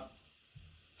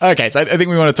 Okay, so I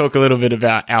think we want to talk a little bit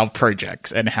about our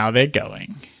projects and how they're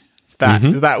going. Is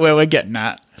that where we're getting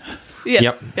at?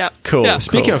 Yes. Yep. Cool. Yeah.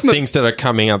 Speaking of things that are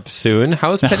coming up soon,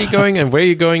 how's Petty going and where are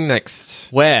you going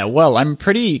next? Well, I'm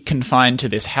pretty confined to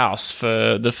this house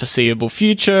for the foreseeable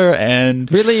future,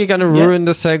 and really, you're going to ruin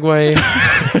the segue?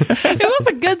 It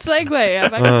was a good segue.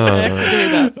 I'm actually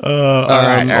doing that. All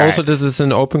right. Also, this is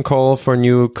an open call for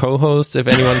new co-hosts. If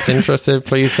anyone's interested,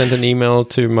 please send an email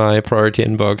to my priority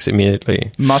inbox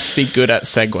immediately. Must be good at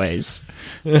segues.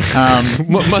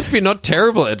 Must be not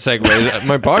terrible at segues.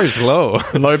 My bar is low.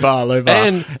 Low bar.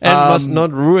 And must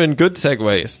not ruin good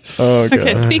segues. Oh, God.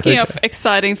 Okay, speaking of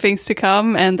exciting things to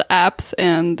come and apps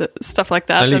and stuff like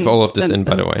that. I leave all of this in,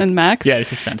 by the way. And Macs. Yeah,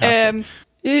 this is fantastic.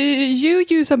 You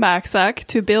use a Mac, Zach,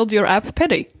 to build your app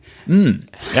Petty.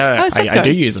 I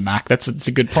do use a Mac. That's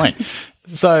a good point.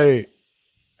 So,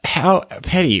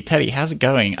 Petty, how's it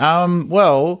going?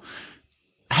 Well,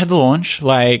 I had the launch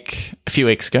like a few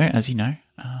weeks ago, as you know.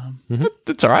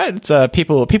 That's all right. It's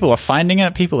people are finding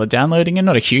it. People are downloading it.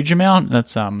 Not a huge amount.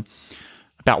 That's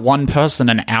about one person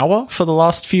an hour for the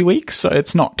last few weeks, so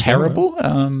it's not terrible.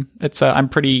 It's I'm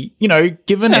pretty,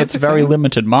 given its very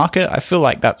limited market, I feel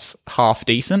like that's half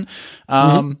decent.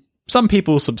 Some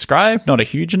people subscribe, not a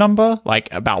huge number,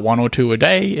 like about 1 or 2 a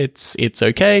day. It's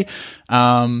okay.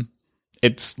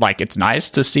 It's nice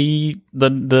to see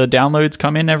the downloads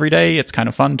come in every day. It's kind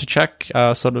of fun to check.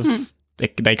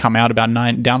 They come out about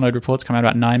 9. Download reports come out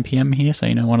about 9 p.m. here, so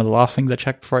one of the last things I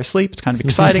check before I sleep. It's kind of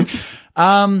exciting.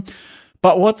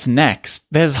 But what's next?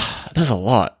 There's a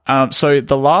lot. So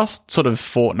the last sort of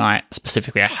fortnight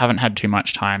specifically, I haven't had too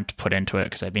much time to put into it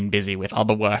because I've been busy with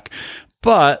other work.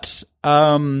 But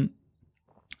I'm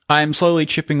slowly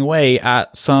chipping away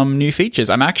at some new features.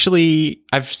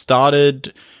 I've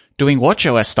started doing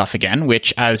WatchOS stuff again,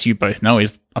 which, as you both know,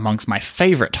 is amongst my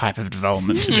favorite type of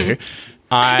development to do.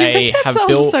 I have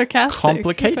built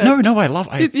complicated. No, I love.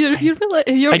 You're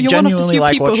one of the few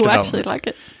people who actually like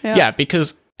it. Yeah,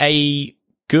 because a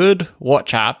good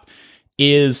watch app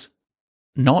is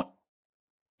not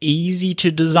easy to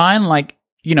design.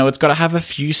 It's got to have a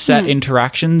few set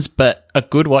interactions, but a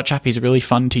good watch app is really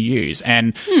fun to use.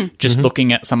 And just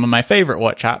looking at some of my favorite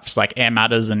watch apps like Air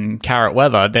Matters and Carrot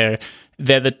Weather,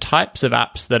 they're the types of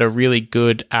apps that are really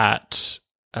good at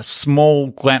a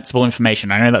small glanceable information.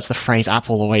 I know that's the phrase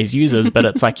Apple always uses, but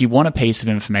it's like you want a piece of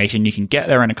information, you can get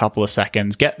there in a couple of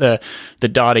seconds, get the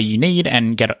data you need,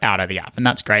 and get it out of the app. And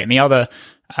that's great. And the other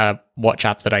watch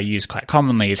app that I use quite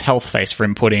commonly is HealthFace for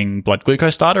inputting blood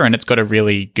glucose data, and it's got a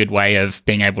really good way of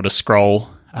being able to scroll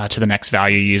to the next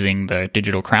value using the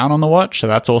digital crown on the watch. So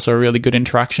that's also a really good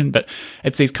interaction, but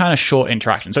it's these kind of short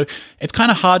interactions. So it's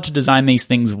kind of hard to design these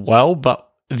things well, but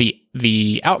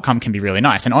the outcome can be really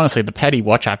nice. And honestly, the Petty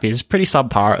watch app is pretty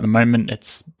subpar at the moment.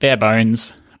 It's bare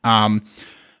bones.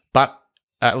 But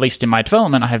at least in my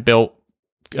development, I have built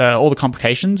all the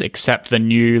complications except the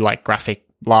new graphic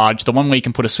large, the one where you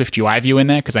can put a Swift UI view in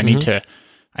there, because I need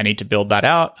to build that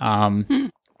out.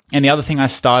 And the other thing I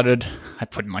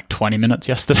put in 20 minutes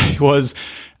yesterday, was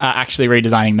actually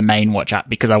redesigning the main watch app,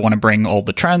 because I want to bring all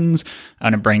the trends. I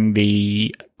want to bring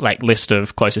the list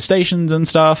of closest stations and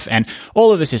stuff. And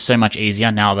all of this is so much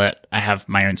easier now that I have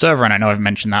my own server. And I know I've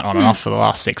mentioned that on and off for the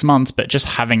last 6 months, but just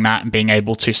having that and being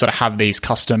able to sort of have these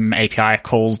custom API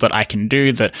calls that I can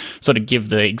do that sort of give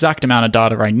the exact amount of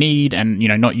data I need, and,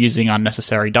 not using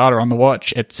unnecessary data on the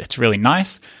watch. It's really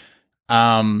nice.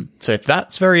 So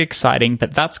that's very exciting,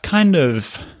 but that's kind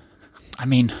of,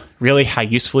 really how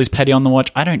useful is Petty on the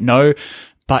watch? I don't know,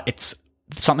 but it's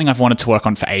something I've wanted to work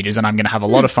on for ages, and I'm going to have a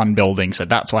lot of fun building. So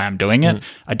that's why I'm doing it.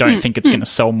 I don't think it's going to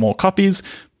sell more copies,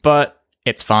 but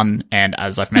it's fun. And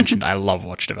as I've mentioned, I love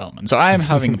watch development. So I am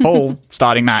having a ball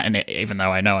starting that. And even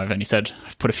though I know I've only said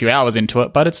I've put a few hours into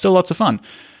it, but it's still lots of fun.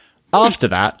 After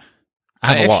that,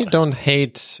 I actually don't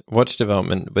hate watch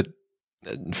development, but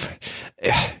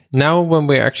now when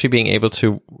we're actually being able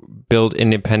to build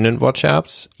independent watch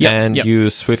apps and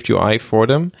use Swift UI for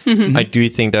them, I do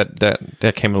think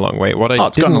that came a long way. What I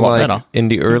didn't like in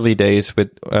the early days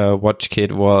with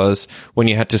WatchKit was when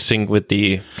you had to sync with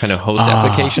the kind of host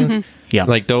application. Yeah,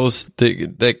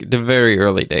 the very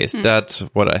early days. That's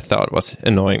what I thought was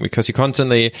annoying, because you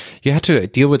had to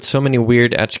deal with so many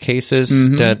weird edge cases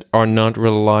that are not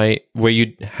where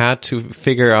you had to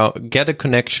figure out, get a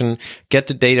connection, get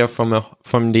the data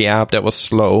from the app that was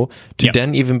slow, to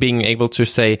then even being able to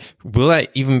say, will I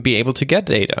even be able to get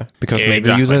data? Because maybe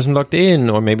the user isn't logged in,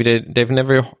 or maybe they've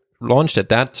never launched it.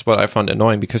 That's what I found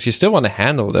annoying, because you still want to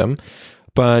handle them,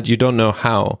 but you don't know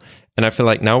how. And I feel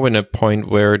like now we're in a point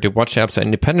where the watch apps are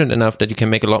independent enough that you can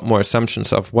make a lot more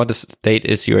assumptions of what state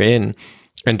is you're in,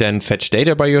 and then fetch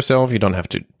data by yourself. You don't have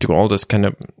to do all this kind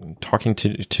of talking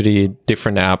to the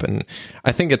different app. And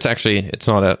I think it's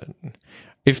not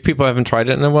if people haven't tried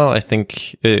it in a while, I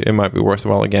think it might be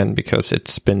worthwhile again because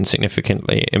it's been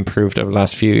significantly improved over the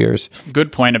last few years.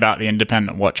 Good point about the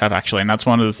independent watch app, actually. And that's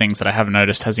one of the things that I have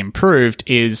noticed has improved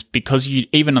is because you,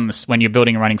 even on this, when you're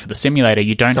building and running for the simulator,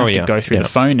 you don't have to go through the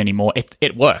phone anymore.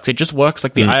 It works. It just works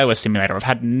like the iOS simulator. I've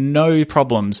had no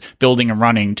problems building and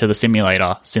running to the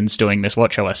simulator since doing this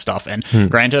watchOS stuff. And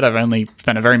granted, I've only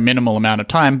spent a very minimal amount of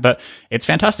time, but it's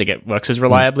fantastic. It works as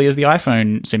reliably as the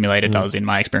iPhone simulator does in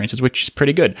my experiences, which is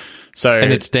pretty good. So,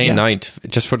 and it's day and night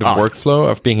just for the workflow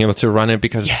of being able to run it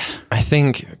because I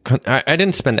think I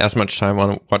didn't spend as much time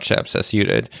on watch apps as you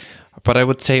did, but I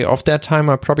would say of that time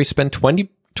I probably spent 20%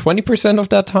 of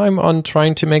that time on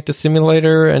trying to make the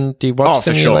simulator and the watch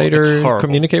simulator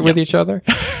communicate with each other.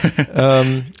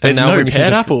 There's no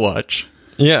paired Apple Watch.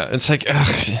 Yeah, it's like,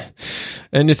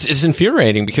 and it's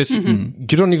infuriating because you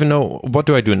don't even know, what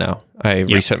do I do now? I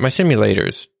reset my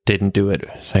simulators, didn't do it.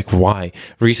 It's like, why?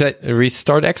 Restart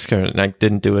Xcode, like,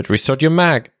 didn't do it. Restart your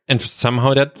Mac, and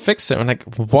somehow that fixed it. I'm like,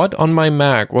 what on my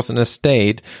Mac was in a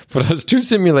state for those two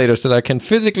simulators that I can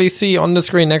physically see on the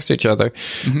screen next to each other,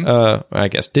 I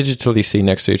guess digitally see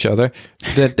next to each other,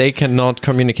 that they cannot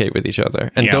communicate with each other.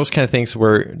 And those kind of things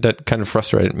that kind of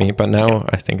frustrated me, but now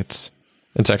I think it's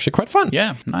actually quite fun.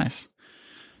 Yeah, nice.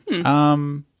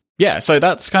 So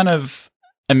that's kind of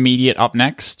immediate up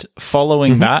next.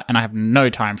 Following that, and I have no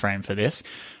time frame for this,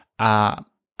 I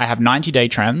have 90-day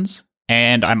trends,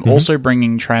 and I'm also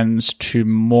bringing trends to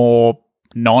more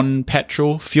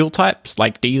non-petrol fuel types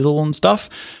like diesel and stuff.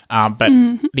 But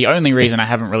the only reason I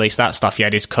haven't released that stuff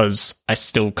yet is because I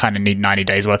still kind of need 90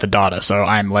 days worth of data. So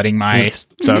I'm letting my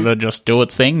server just do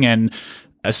its thing, and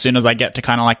as soon as I get to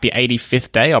kind of like the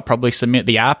 85th day, I'll probably submit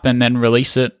the app and then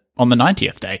release it on the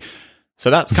 90th day.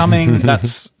 So that's coming.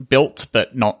 That's built,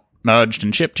 but not merged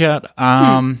and shipped yet.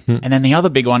 And then the other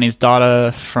big one is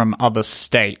data from other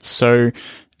states. So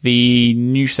the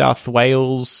New South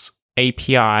Wales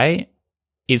API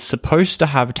is supposed to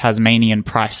have Tasmanian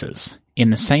prices in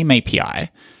the same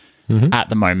API at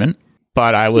the moment,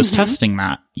 but I was testing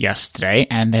that yesterday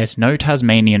and there's no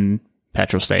Tasmanian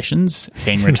petrol stations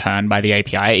being returned by the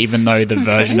API, even though the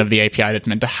version of the API that's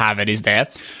meant to have it is there.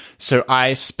 So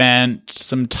I spent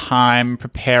some time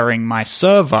preparing my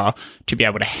server to be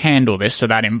able to handle this. So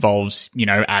that involves,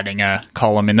 adding a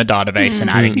column in the database and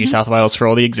adding New South Wales for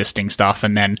all the existing stuff.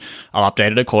 And then I'll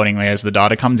update it accordingly as the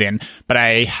data comes in. But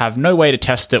I have no way to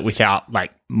test it without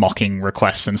like mocking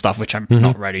requests and stuff, which I'm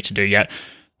not ready to do yet.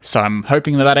 So I'm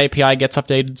hoping that API gets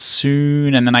updated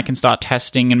soon, and then I can start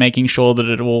testing and making sure that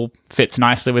it all fits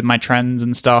nicely with my trends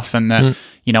and stuff, and that,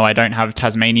 I don't have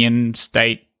Tasmanian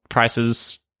state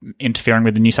prices interfering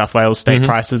with the New South Wales state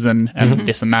prices and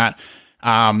this and that.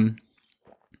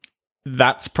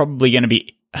 That's probably going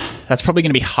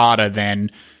to be harder than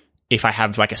if I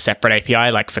have like a separate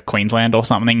API, like for Queensland or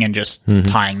something, and just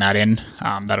tying that in.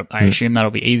 I assume that'll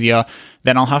be easier.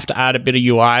 Then I'll have to add a bit of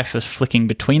UI for flicking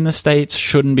between the states.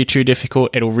 Shouldn't be too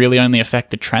difficult. It'll really only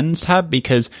affect the Trends tab,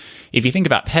 because if you think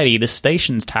about Petty, the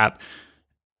Stations tab,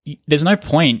 there's no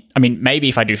point. I mean, maybe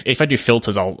if I do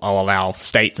filters, I'll allow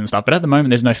states and stuff. But at the moment,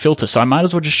 there's no filter, so I might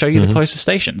as well just show you the closest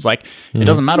stations. Like, it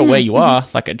doesn't matter where you are.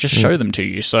 Like, I just show them to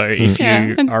you. So if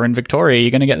you are in Victoria,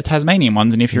 you're going to get the Tasmanian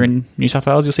ones, and if you're in New South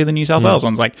Wales, you'll see the New South Wales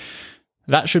ones. Like,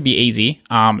 that should be easy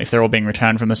if they're all being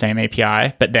returned from the same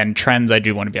API. But then Trends, I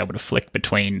do want to be able to flick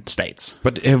between states.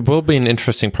 But it will be an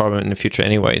interesting problem in the future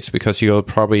anyways, because you'll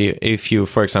probably, if you,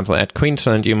 for example, at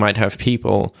Queensland, you might have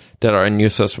people that are in New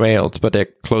South Wales, but their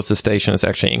closest station is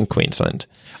actually in Queensland.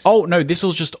 Oh, no, this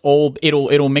will just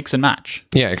it'll mix and match.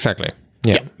 Yeah, exactly.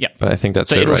 Yeah. But I think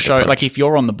that's so it'll show approach. Like if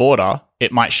you're on the border,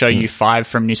 it might show you 5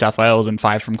 from New South Wales and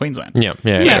 5 from Queensland. Yeah.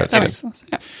 Where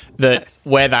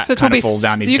that kind of falls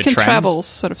down is the trends. You can travel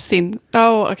sort of seen.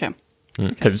 Oh, okay.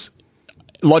 Because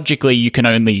logically, you can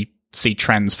only see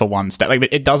trends for one state. Like,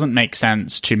 it doesn't make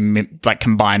sense to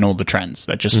combine all the trends.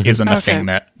 That just isn't a thing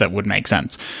that would make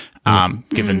sense.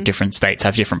 Given different states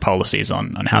have different policies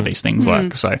on how these things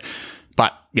work. So,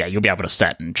 but yeah, you'll be able to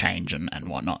set and change and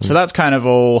whatnot. So that's kind of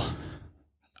all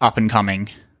up and coming,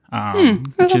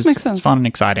 which is it's fun and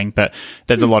exciting, but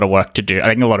there's a lot of work to do. I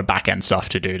think a lot of back-end stuff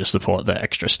to do to support the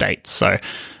extra states. So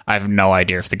I have no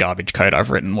idea if the garbage code I've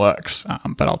written works,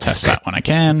 but I'll test that when I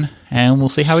can, and we'll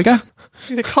see how we go.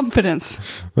 The confidence.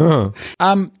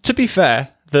 To be fair,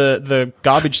 the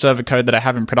garbage server code that I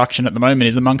have in production at the moment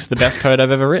is amongst the best code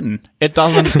I've ever written. It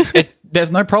doesn't.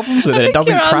 There's no problems with it. It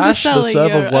doesn't crash. The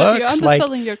server works. You're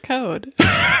underselling your code.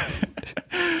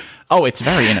 Oh, it's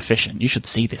very inefficient. You should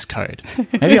see this code.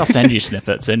 Maybe I'll send you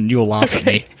snippets and you'll laugh at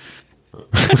me.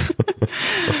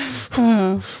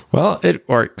 Well, it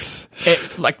works.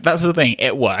 That's the thing.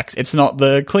 It works. It's not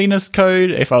the cleanest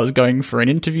code. If I was going for an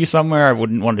interview somewhere, I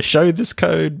wouldn't want to show this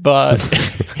code, but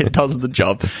it does the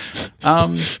job.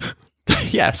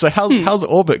 Yeah. So how's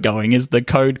Orbit going? Is the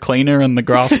code cleaner and the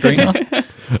grass greener?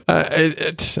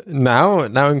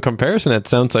 Now in comparison, it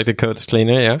sounds like the code is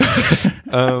cleaner. Yeah.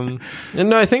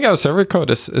 No, I think our server code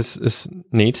is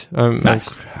neat.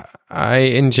 Nice. I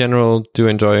in general do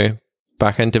enjoy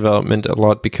backend development a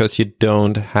lot because you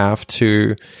don't have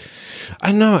to.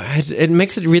 I don't know. It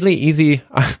makes it really easy.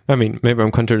 I mean, maybe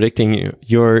I'm contradicting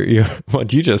your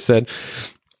what you just said.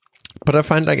 But I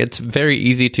find like it's very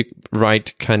easy to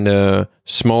write kind of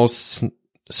small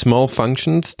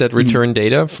functions that return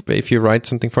data if you write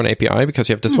something for an API, because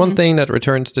you have this one thing that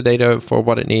returns the data for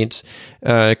what it needs.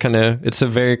 It's a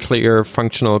very clear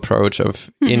functional approach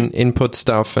of input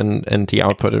stuff and the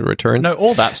output it returns. No,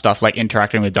 all that stuff like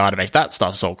interacting with database, that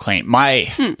stuff's all clean.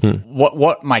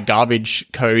 What my garbage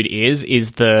code is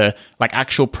the like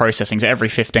actual processing. So every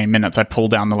 15 minutes I pull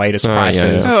down the latest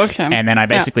prices and then I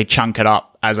basically chunk it up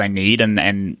as I need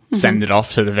and send it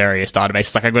off to the various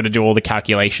databases. Like I've got to do all the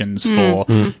calculations for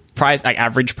price, like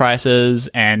average prices,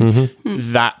 and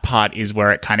that part is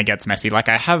where it kind of gets messy. Like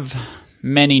I have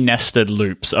many nested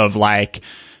loops of like,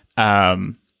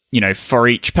 for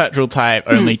each petrol type,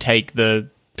 only take the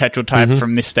petrol type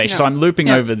from this station. So I'm looping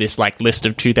over this like list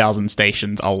of 2,000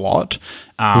 stations a lot,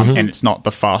 and it's not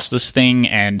the fastest thing.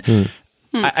 And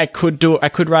I could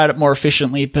write it more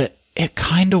efficiently, but it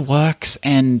kind of works,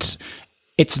 and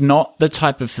it's not the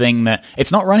type of thing that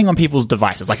it's not running on people's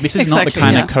devices. Like this is not the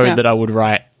kind of code that I would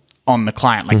write on the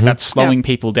client. Like that's slowing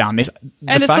people down. The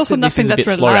fact also that this is a bit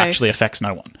slow actually affects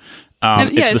no one.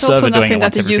 It's the server also nothing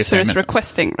that the user is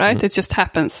requesting, right? It just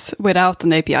happens without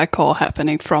an API call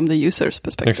happening from the user's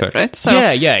perspective, right? So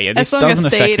yeah. This as long doesn't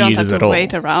as they affect the don't users have at to all.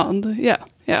 wait around,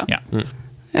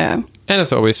 And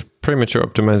as always, premature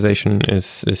optimization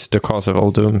is the cause of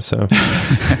all doom. So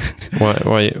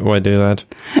why do that?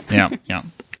 Yeah.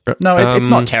 No, it's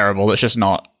not terrible. It's just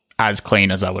not as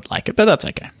clean as I would like it, but that's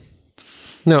okay.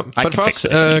 No, I but can for fix us,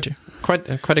 it if I need to.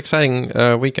 quite exciting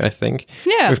week, I think.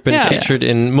 Yeah, we've been featured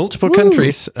in multiple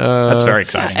countries. That's very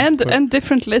exciting, and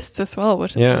different lists as well,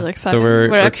 which is really exciting. So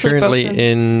we're currently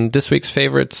in this week's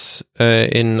favorites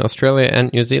in Australia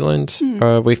and New Zealand.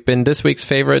 We've been this week's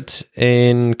favorite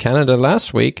in Canada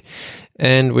last week.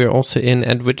 And we're also in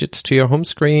Add Widgets to Your Home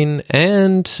Screen,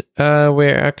 and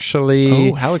we're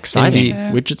actually... Oh, how exciting.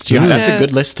 Widgets to Your Home. That's a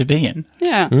good list to be in.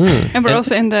 Yeah. And we're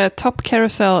also in the top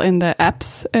carousel in the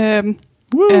apps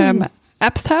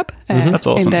apps tab. That's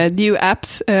awesome. In the new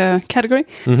apps category.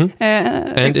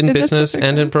 And in business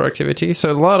and in productivity. So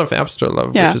a lot of App Store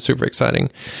love, which is super exciting.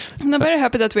 And I'm very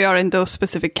happy that we are in those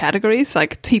specific categories.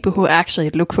 Like people who actually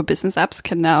look for business apps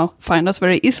can now find us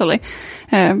very easily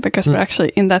because we're actually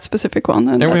in that specific one.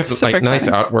 And we have like nice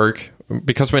artwork.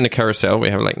 Because we're in the carousel, we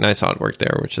have like nice artwork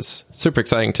there, which is super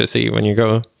exciting to see when you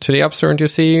go to the App Store and you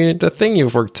see the thing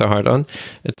you've worked so hard on.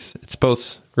 It's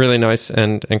both really nice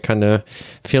and kind of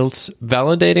feels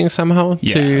validating somehow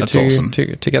to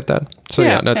get that. So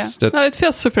that's No, it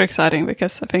feels super exciting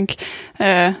because I think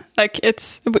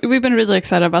we've been really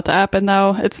excited about the app, and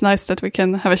now it's nice that we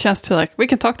can have a chance to we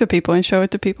can talk to people and show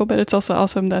it to people, but it's also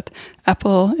awesome that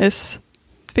Apple is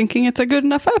thinking it's a good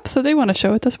enough app, so they want to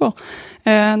show it as well.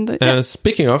 And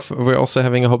speaking of, we're also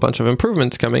having a whole bunch of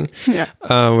improvements coming.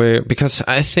 Because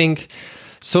I think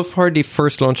so far the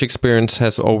first launch experience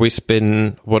has always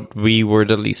been what we were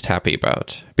the least happy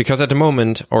about. Because at the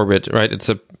moment, Orbit, right, it's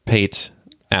a paid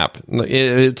app.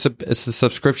 It's a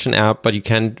subscription app, but you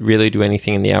can't really do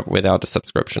anything in the app without a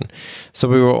subscription. So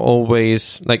we were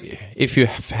always like, if you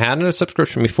have had a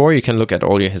subscription before, you can look at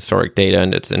all your historic data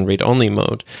and it's in read-only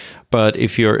mode. But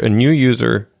if you're a new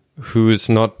user who's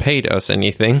not paid us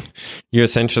anything, you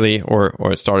essentially,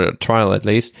 or started a trial at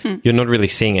least, you're not really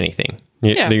seeing anything.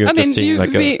 We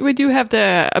do have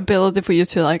the ability for you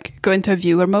to go into a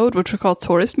viewer mode, which we call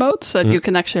tourist mode, so that you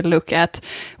can actually look at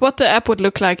what the app would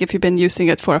look like if you've been using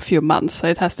it for a few months. So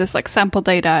it has this sample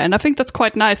data, and I think that's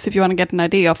quite nice if you want to get an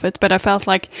idea of it. But I felt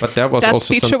like that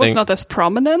feature was not as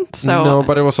prominent. So no,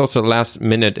 but it was also a last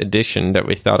minute addition that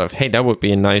we thought of. Hey, that would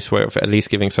be a nice way of at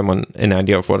least giving someone an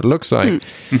idea of what it looks like.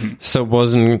 So it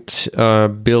wasn't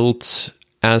built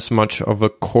as much of a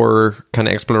core kind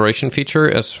of exploration feature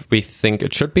as we think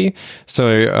it should be.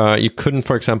 So you couldn't,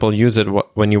 for example, use it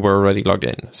when you were already logged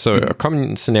in. So a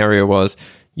common scenario was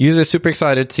user super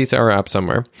excited, sees our app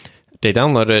somewhere. They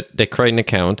download it, they create an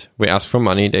account, we ask for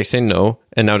money, they say no,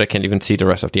 and now they can't even see the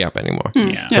rest of the app anymore.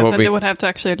 Yeah. Yeah, then they would have to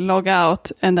actually log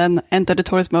out and then enter the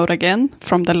tourist mode again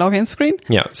from the login screen.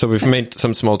 Yeah, so we've made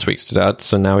some small tweaks to that.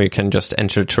 So now you can just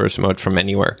enter tourist mode from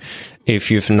anywhere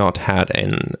if you've not had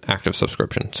an active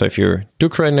subscription. So if you do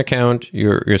create an account,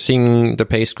 you're seeing the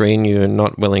pay screen, you're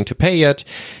not willing to pay yet,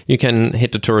 you can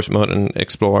hit the tourist mode and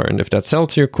explore. And if that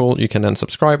sells you, cool, you can then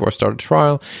subscribe or start a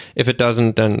trial. If it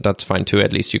doesn't, then that's fine too.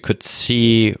 At least you could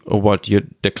see what you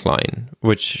decline,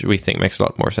 which we think makes a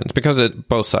lot more sense. Because it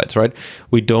both sides, right?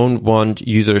 We don't want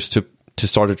users to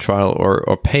start a trial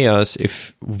or pay us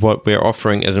if what we're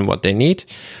offering isn't what they need.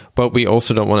 But we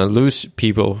also don't want to lose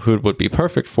people who it would be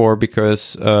perfect for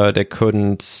because they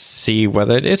couldn't see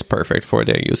whether it is perfect for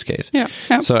their use case. Yeah.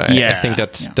 So I think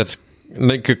that's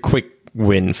like a quick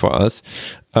win for us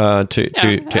to add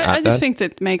that. I just think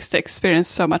that makes the experience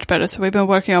so much better. So we've been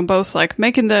working on both, like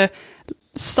making the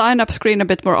sign up screen a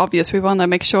bit more obvious. We want to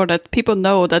make sure that people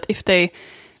know that if they...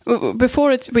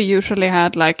 Before we usually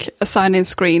had like a sign-in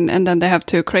screen and then they have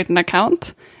to create an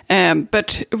account.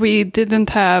 But we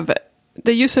didn't have...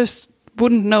 The users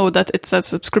wouldn't know that it's a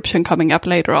subscription coming up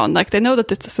later on. Like they know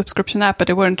that it's a subscription app, but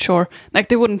they weren't sure. Like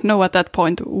they wouldn't know at that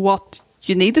point what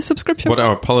you need a subscription what for.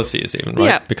 our policy is even, right?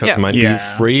 Yeah, because it might be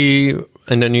free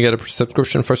and then you get a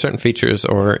subscription for certain features,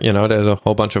 or, you know, there's a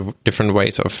whole bunch of different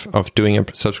ways of doing a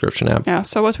subscription app. Yeah,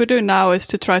 so what we're doing now is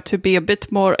to try to be a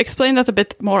bit more, explain that a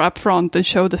bit more upfront and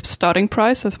show the starting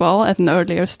price as well at an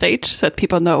earlier stage so that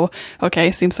people know, okay,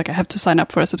 it seems like I have to sign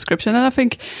up for a subscription. And I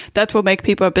think that will make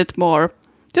people a bit more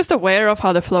just aware of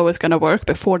how the flow is going to work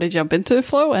before they jump into the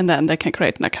flow, and then they can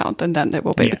create an account and then they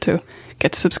will be able to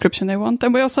get the subscription they want.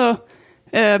 And we also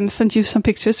sent you some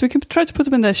pictures. We can try to put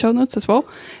them in the show notes as well.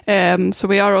 So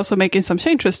we are also making some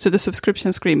changes to the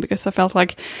subscription screen because I felt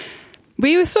like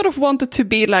we sort of wanted to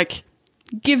be like,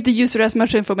 give the user as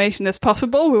much information as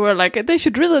possible. We were like, they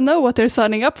should really know what they're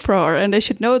signing up for, and they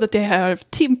should know that they have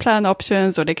team plan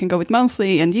options, or they can go with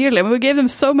monthly and yearly. And we gave them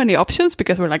so many options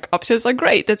because we're like, options are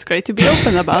great. It's great to be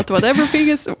open about what everything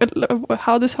is,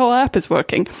 how this whole app is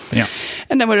working. Yeah.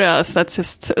 And then we realized that's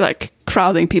just like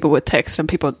crowding people with text, and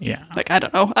people like, I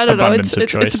don't know.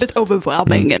 It's a bit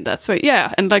overwhelming in that way.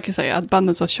 Yeah. And like you say,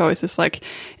 abundance of choice is like,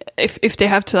 if they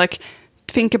have to like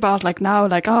think about like now,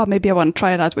 like, oh, maybe I want to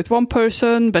try it out with one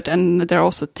person, but then there are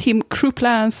also team crew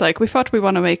plans. Like we thought we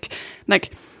want to make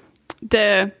like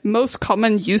the most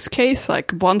common use case,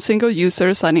 like one single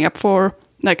user signing up for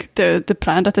like the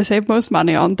plan that they save most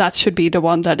money on. That should be the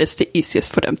one that is the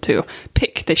easiest for them to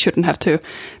pick. They shouldn't have to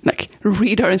like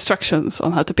read our instructions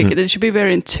on how to pick it. It should be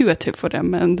very intuitive for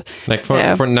them. And like for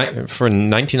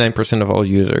 99% of all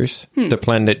users, the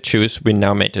plan they choose, we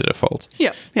now made the default.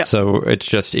 Yeah. So it's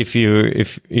just if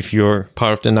you're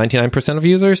part of the 99% of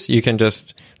users, you can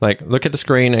just like look at the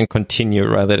screen and continue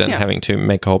rather than having to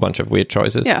make a whole bunch of weird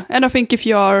choices. Yeah, and I think if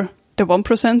you are the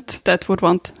 1% that would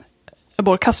want a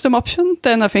more custom option,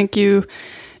 then I think you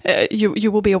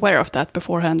will be aware of that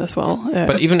beforehand as well.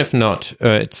 But even if not,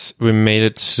 we made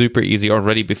it super easy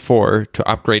already before to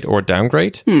upgrade or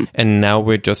downgrade, and now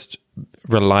we're just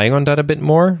relying on that a bit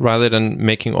more rather than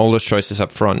making all those choices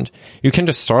up front. You can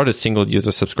just start a single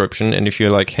user subscription, and if you're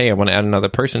like, hey, I want to add another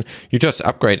person, you just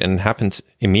upgrade and it happens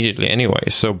immediately anyway.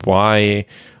 So why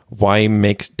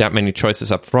make that many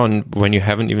choices up front when you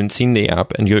haven't even seen the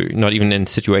app and you're not even in a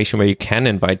situation where you can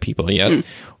invite people yet?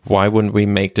 Why wouldn't we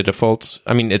make the default?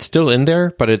 I mean, it's still in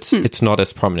there, but it's not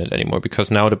as prominent anymore,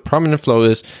 because now the prominent flow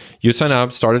is you sign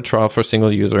up, start a trial for a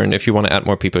single user, and if you want to add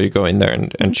more people, you go in there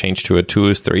and change to a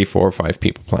 2, 3, 4, 5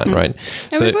 people plan, right?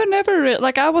 And so we were never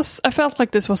like I felt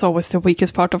like this was always the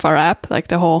weakest part of our app, like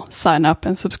the whole sign up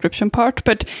and subscription part.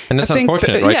 And that's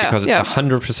unfortunate, right? Because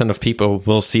 100% of people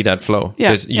will see that flow.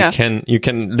 You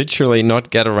can literally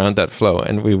not get around that flow,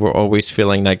 and we were always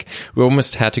feeling like we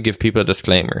almost had to give people a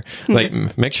disclaimer, like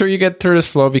make sure you get through this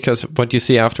flow, because what you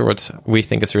see afterwards we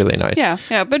think is really nice.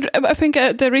 But I think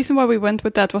the reason why we went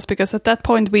with that was because at that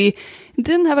point we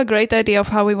didn't have a great idea of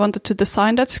how we wanted to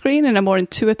design that screen in a more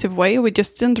intuitive way. We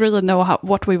just didn't really know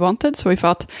what we wanted, so we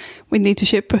thought we need to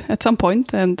ship at some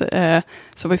point, and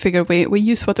so we figured we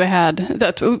use what we had.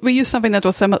 That we used something that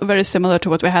was very similar to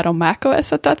what we had on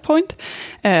macOS at that point,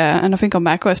 and I think on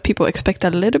macOS people expect a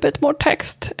little bit more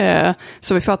text,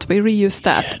 so we thought we reused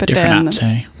that. But different then apps,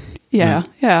 hey? Yeah,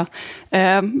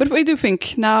 but we do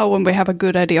think now, when we have a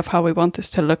good idea of how we want this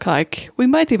to look like, we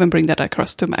might even bring that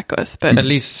across to macOS. But at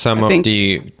least some of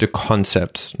the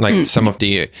concepts, like some of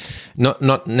the,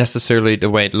 not necessarily the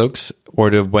way it looks or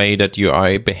the way that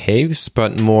UI behaves,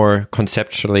 but more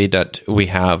conceptually that we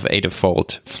have a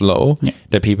default flow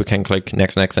that people can click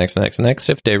next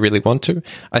if they really want to.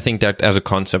 I think that as a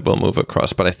concept will move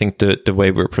across, but I think the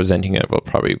way we're presenting it will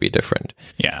probably be different.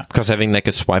 Yeah, because having like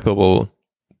a swipeable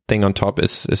thing on top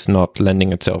is not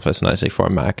lending itself as nicely for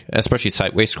a Mac, especially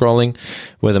sideways scrolling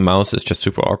with a mouse is just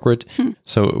super awkward.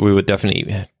 So we would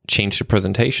definitely change the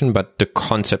presentation, but the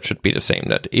concept should be the same,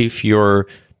 that if you're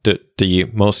the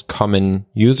most common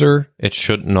user, it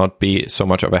should not be so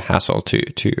much of a hassle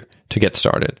to get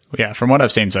started. Yeah, from what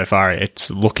I've seen so far,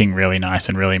 it's looking really nice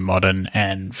and really modern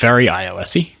and very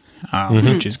iOS-y,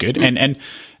 which is good. And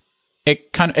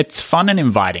it's fun and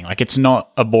inviting. Like, it's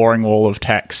not a boring wall of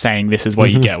text saying this is what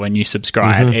you get when you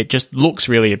subscribe. It just looks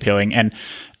really appealing. And,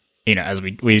 you know, as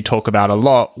we talk about a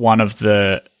lot, one of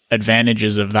the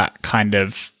advantages of that kind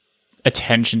of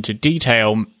attention to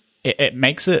detail, it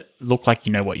makes it look like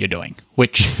you know what you're doing,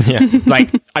 which,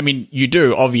 like, I mean, you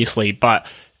do, obviously, but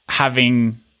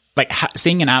having... like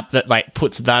seeing an app that like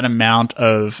puts that amount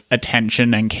of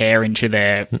attention and care into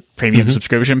their premium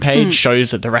subscription page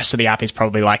shows that the rest of the app is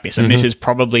probably like this. And this is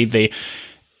probably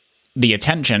the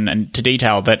attention and to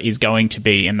detail that is going to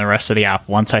be in the rest of the app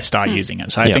once I start using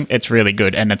it. So I think it's really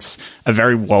good. And it's a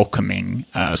very welcoming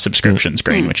subscription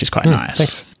screen, which is quite nice.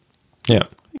 Thanks. Yeah.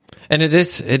 And it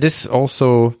is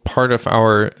also part of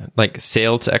our like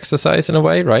sales exercise in a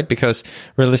way, right? Because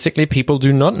realistically, people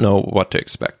do not know what to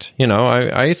expect. You know,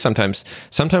 I sometimes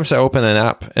I open an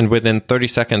app and within 30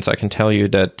 seconds I can tell you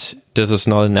that this is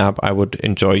not an app I would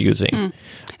enjoy using.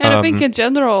 And I think in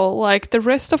general, like the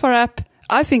rest of our app,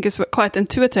 I think is quite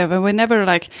intuitive, and we never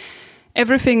like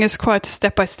everything is quite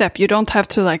step by step. You don't have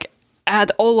to like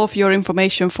add all of your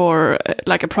information for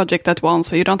like a project at once,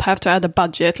 so you don't have to add a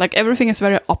budget. Like everything is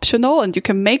very optional and you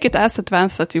can make it as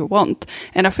advanced as you want.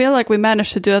 And I feel like we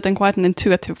managed to do that in quite an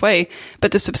intuitive way.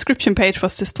 But the subscription page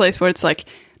was this place where it's like,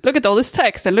 look at all this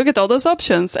text and look at all those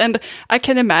options. And I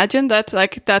can imagine that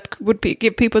like that would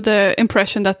give people the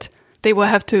impression that they will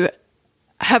have to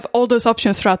have all those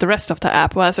options throughout the rest of the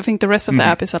app. Whereas I think the rest of the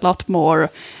app is a lot more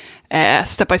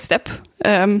step by step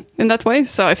in that way.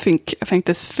 So I think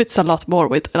this fits a lot more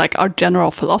with like our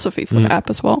general philosophy for the app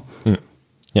as well.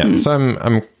 Yeah, so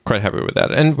I'm quite happy with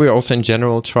that. And we're also in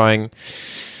general trying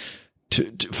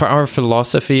to for our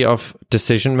philosophy of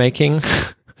decision making,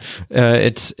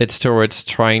 it's towards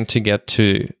trying to get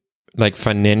to like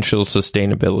financial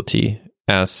sustainability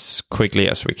as quickly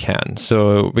as we can.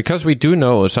 So because we do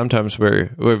know sometimes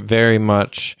we're very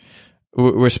much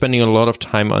we're spending a lot of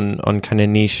time on kind of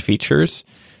niche features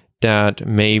that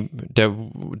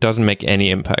doesn't make any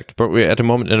impact. But we're at the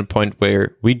moment at a point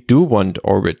where we do want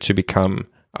Orbit to become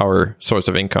our source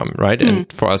of income, right? And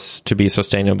for us to be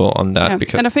sustainable on that.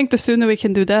 Because and I think the sooner we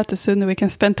can do that, the sooner we can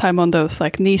spend time on those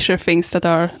like niche things that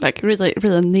are like really,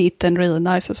 really neat and really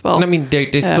nice as well. And I mean,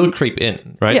 they still creep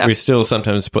in, right? Yeah. We still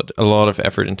sometimes put a lot of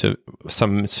effort into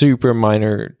some super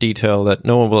minor detail that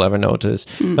no one will ever notice.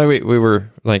 Like we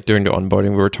were like during the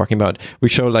onboarding, we were talking about, we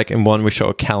show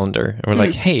a calendar and we're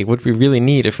like, hey, what we really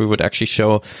need if we would actually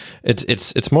show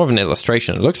it's more of an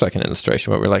illustration. It looks like an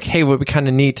illustration, but we're like, hey, what we kind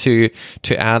of need to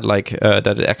add like that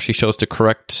it actually shows the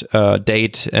correct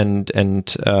date and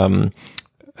the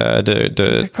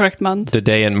correct month, the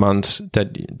day and month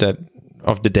that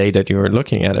of the day that you were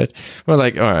looking at it. We're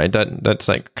like, all right, that's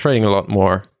like creating a lot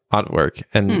more artwork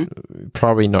and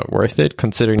probably not worth it,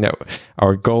 considering that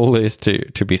our goal is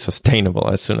to be sustainable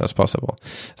as soon as possible.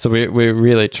 So we're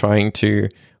really trying to,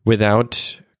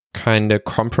 without kind of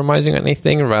compromising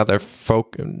anything, rather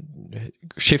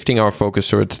shifting our focus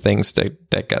towards things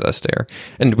that get us there.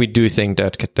 And we do think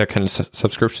that kind of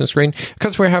subscription screen,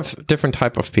 because we have different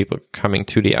type of people coming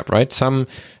to the app, right? Some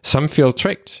feel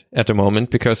tricked at the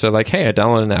moment because they're like, hey, I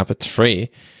download an app, it's free.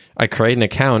 I create an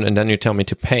account and then you tell me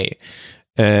to pay.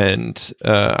 And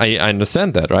I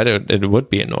understand that, right? It would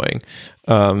be annoying.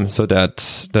 So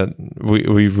that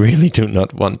we really do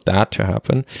not want that to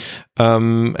happen.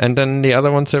 And then the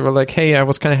other ones that were like, hey, I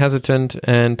was kind of hesitant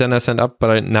and then I signed up,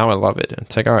 but now I love it. And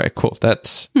it's like, all right, cool.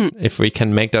 That's if we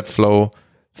can make that flow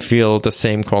feel the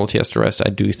same quality as the rest,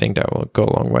 I do think that will go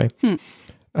a long way.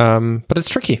 But it's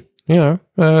tricky, you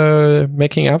know,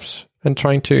 making apps and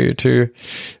trying to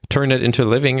turn it into a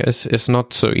living is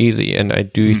not so easy. And I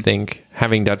do think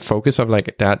having that focus of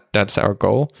like that's our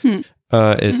goal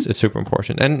is super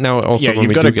important. And now also when you've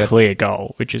we got do a clear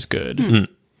goal, which is good.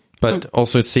 But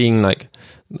also seeing like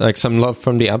like some love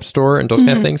from the App Store and those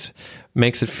kind of things,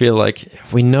 makes it feel like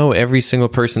we know every single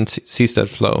person sees that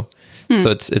flow.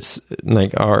 So it's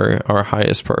like our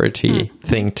highest priority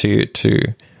thing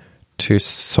to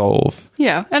solve.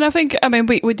 Yeah, and I think, I mean,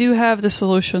 we do have the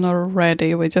solution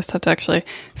already. We just have to actually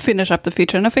finish up the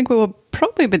feature. And I think we will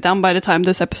probably be done by the time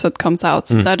this episode comes out.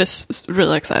 So that is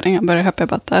really exciting. I'm very happy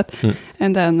about that.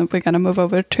 And then we're going to move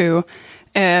over to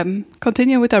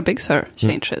continue with our Big Sur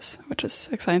changes, which is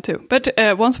exciting too. But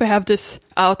once we have this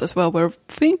out as well, we're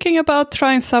thinking about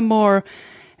trying some more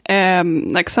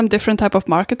like some different type of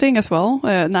marketing as well.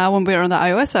 Now when we're on the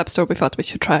iOS App Store, we thought we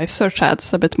should try search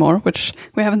ads a bit more, which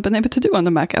we haven't been able to do on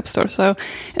the Mac App Store. So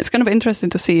it's going to be interesting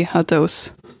to see how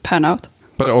those pan out.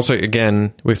 But also,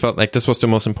 again, we felt like this was the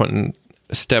most important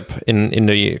step in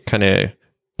the kind of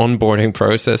onboarding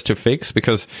process to fix,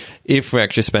 because if we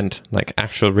actually spent like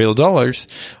actual real dollars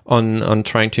on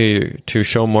trying to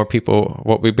show more people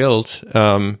what we built,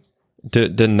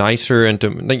 the nicer and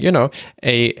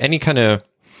any kind of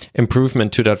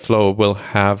improvement to that flow will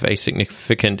have a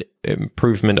significant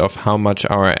improvement of how much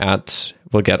our ads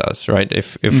will get us, right?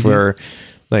 If we're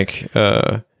like,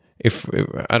 if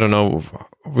I don't know,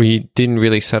 we didn't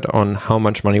really set on how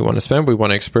much money we want to spend. We want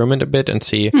to experiment a bit and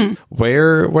see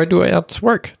where do ads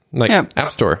work? Like App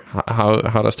Store,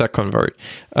 how does that convert?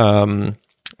 Or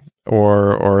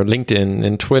LinkedIn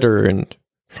and Twitter, and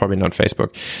probably not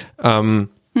Facebook.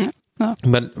 No.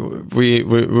 But we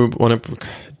want to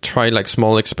try like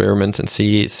small experiments and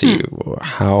see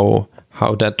how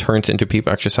that turns into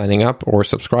people actually signing up or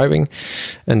subscribing,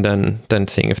 and then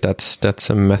seeing if that's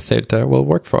a method that will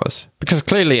work for us. Because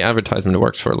clearly advertisement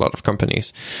works for a lot of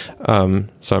companies,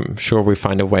 so I'm sure we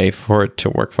find a way for it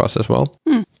to work for us as well.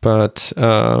 But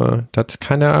that's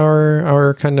kind of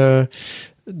our kind of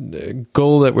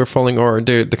goal that we're following, or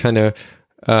the kind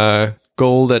of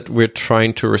goal that we're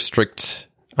trying to restrict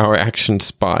our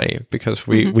actions by, because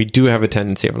we do have a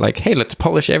tendency of like, hey, let's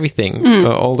polish everything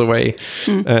all the way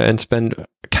and spend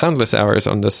countless hours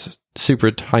on this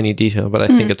super tiny detail. But I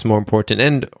think it's more important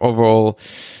and overall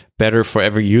better for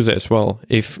every user as well.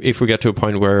 If we get to a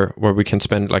point where we can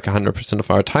spend like 100%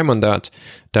 of our time on that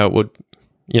would,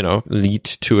 lead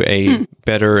to a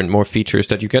better and more features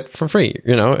that you get for free.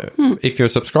 If you're a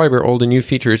subscriber, all the new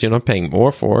features you're not paying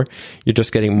more for, you're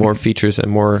just getting more features and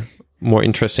more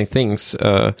interesting things,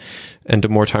 and the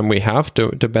more time we have,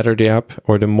 the better the app,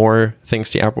 or the more things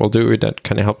the app will do that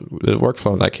kind of help the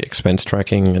workflow, like expense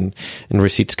tracking and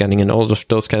receipt scanning and all of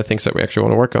those kind of things that we actually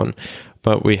want to work on.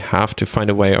 But we have to find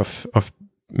a way of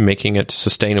making it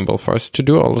sustainable for us to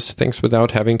do all those things without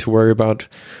having to worry about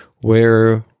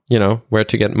where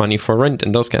to get money for rent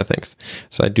and those kind of things.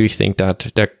 So I do think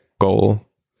that goal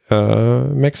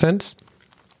makes sense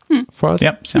for us.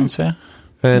 Yep, sounds fair.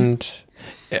 And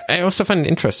I also find it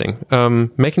interesting.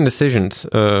 Making decisions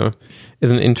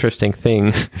is an interesting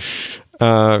thing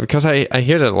because I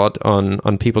hear that a lot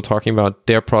on people talking about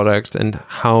their products and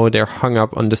how they're hung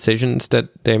up on decisions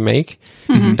that they make.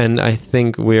 And I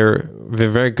think we're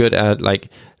very good at, like,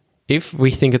 if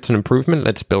we think it's an improvement,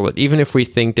 let's build it. Even if we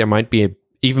think there might be a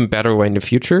even better way in the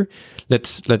future,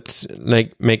 let's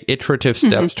like make iterative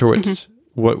steps towards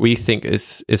what we think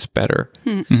is better.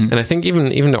 And I think even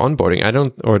the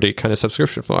onboarding, or the kind of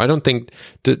subscription flow, I don't think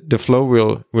the flow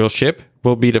will ship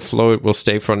will be the flow it will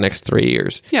stay for the next 3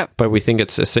 years. Yeah. But we think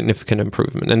it's a significant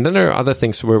improvement. And then there are other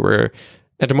things where we're,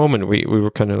 at the moment, we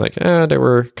were kind of like, there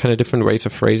were kind of different ways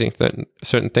of phrasing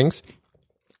certain things.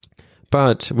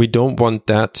 But we don't want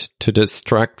that to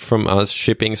distract from us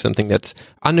shipping something that's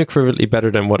unequivocally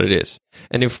better than what it is.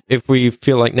 And if we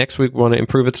feel like next week we want to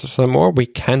improve it some more, we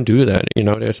can do that.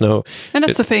 There's no... And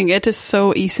that's the thing. It is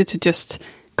so easy to just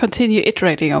continue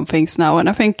iterating on things now. And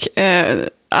I think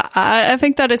I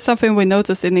think that is something we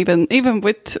notice in even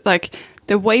with like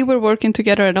the way we're working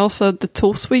together and also the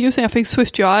tools we're using. I think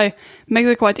SwiftUI makes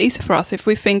it quite easy for us. If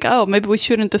we think, maybe we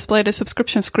shouldn't display the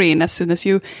subscription screen as soon as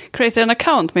you create an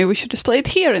account, maybe we should display it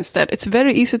here instead. It's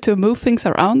very easy to move things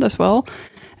around as well.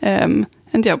 And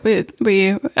yeah,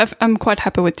 I'm quite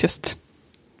happy with just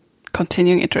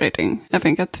continuing iterating. I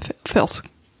think it feels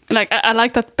like I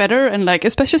like that better, and like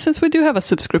especially since we do have a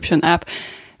subscription app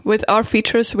with our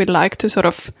features, we like to sort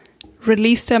of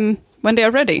release them when they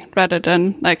are ready rather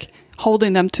than like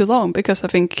holding them too long, because I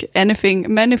think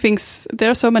many things, there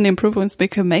are so many improvements we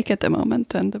can make at the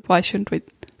moment, and why shouldn't we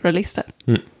release that?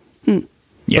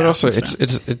 Yeah, but also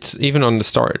it's even on the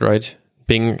start, right?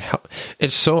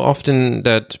 It's so often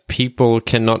that people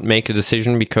cannot make a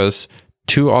decision because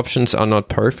two options are not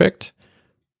perfect,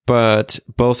 but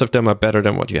both of them are better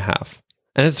than what you have.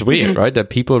 And it's weird, right? That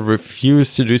people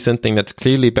refuse to do something that's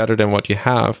clearly better than what you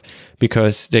have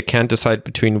because they can't decide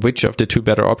between which of the two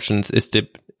better options is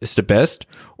the best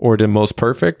or the most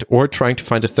perfect, or trying to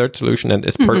find a third solution that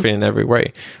is perfect in every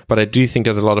way. But I do think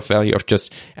there's a lot of value of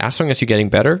just, as long as you're getting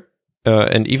better,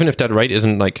 and even if that rate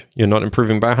isn't like you're not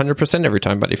improving by 100% every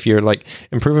time, but if you're like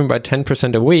improving by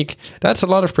 10% a week, that's a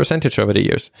lot of percentage over the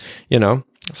years, you know?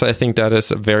 So I think that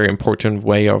is a very important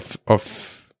way of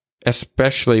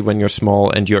especially when you're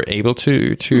small and you're able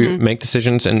to make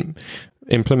decisions and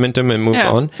implement them and move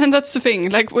on. And that's the thing.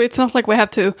 Like, it's not like we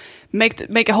have to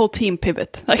make a whole team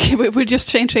pivot. Like, we're just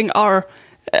changing our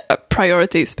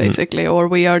priorities, basically, or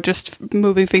we are just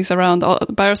moving things around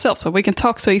by ourselves. So we can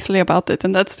talk so easily about it.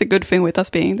 And that's the good thing with us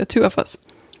being the two of us.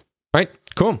 Right.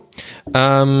 Cool.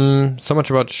 So much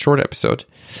about short episode.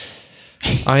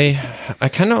 I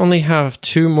kind of only have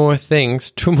two more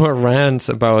rants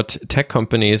about tech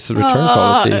companies' return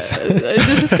policies.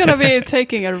 This is going to be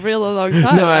taking a really long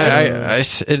time. No,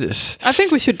 it is. I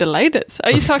think we should delay this. Are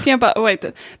you talking about, wait,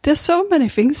 there's so many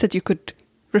things that you could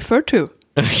refer to.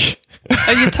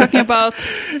 Are you talking about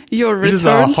your return stuff? This is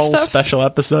a whole stuff? Special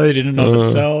episode in and of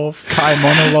itself. Kai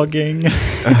monologuing.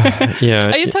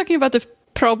 Yeah. Are you talking about the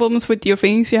problems with your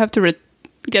things you have to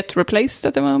get replaced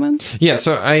at the moment? Yeah,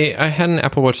 so I had an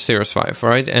Apple Watch Series 5,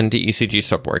 right? And the ECG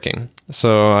stopped working.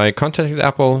 So I contacted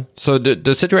Apple. So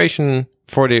the situation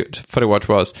for the watch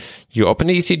was you open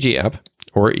the ECG app,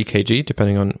 or EKG,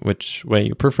 depending on which way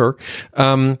you prefer.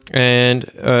 And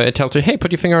it tells you, hey, put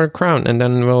your finger on the crown, and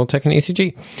then we'll take an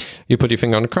ECG. You put your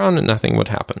finger on the crown, and nothing would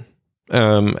happen.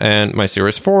 And my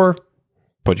Series 4,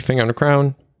 put your finger on the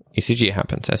crown, ECG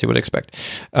happens, as you would expect.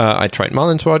 I tried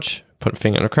Marlin's watch, put a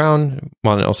finger on the crown.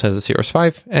 Marlin also has a Series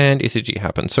 5, and ECG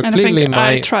happens. So and clearly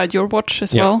I tried your watch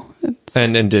as well.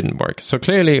 And didn't work. So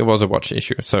clearly it was a watch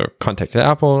issue. So contacted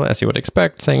Apple, as you would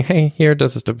expect, saying, hey, here,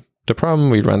 this is the problem.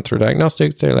 We ran through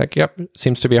diagnostics. They're like, yep,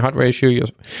 seems to be a hardware issue. You're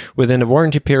within the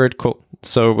warranty period. Cool.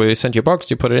 So we sent you a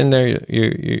box. You put it in there.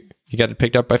 You get it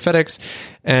picked up by FedEx,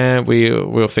 and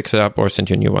we'll fix it up or send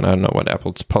you a new one. I don't know what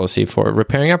Apple's policy for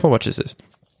repairing Apple Watches is.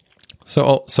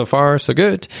 So far, so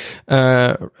good.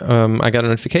 I got a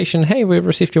notification. Hey, we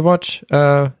received your watch.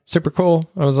 Super cool.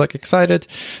 I was like excited.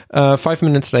 5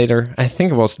 minutes later, I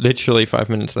think it was literally 5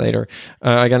 minutes later,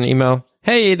 I got an email.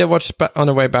 Hey, the watch is on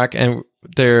the way back, and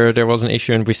there was an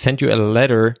issue, and we sent you a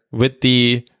letter with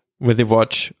the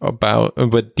watch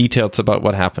with details about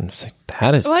what happened. I was like,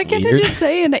 that is why can't weird. you just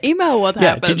say in the email what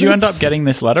happened? Did you end up getting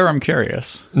this letter? I'm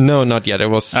curious. No, not yet. It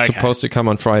was supposed to come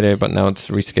on Friday, but now it's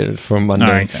rescheduled for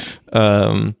Monday.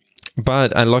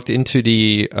 But I logged into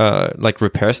the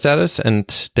repair status,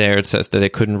 and there it says that they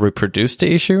couldn't reproduce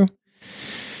the issue.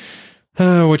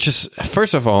 Which is,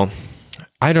 first of all,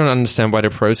 I don't understand why the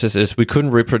process is we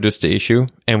couldn't reproduce the issue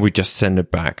and we just send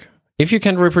it back. If you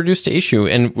can reproduce the issue,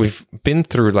 and we've been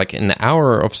through like an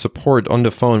hour of support on the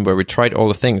phone where we tried all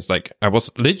the things, like I was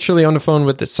literally on the phone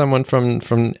with someone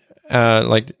from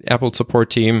Apple support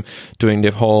team doing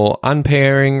the whole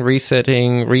unpairing,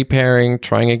 resetting, repairing,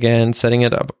 trying again, setting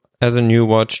it up as a new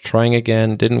watch, trying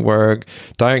again, didn't work,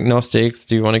 diagnostics,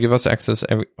 do you want to give us access,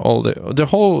 the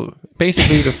whole,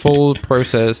 basically the full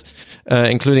process,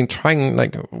 including trying,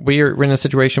 like, we're in a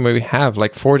situation where we have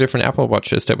like 4 different Apple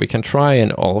Watches that we can try,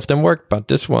 and all of them worked, but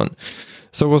this one.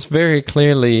 So it was very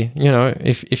clearly,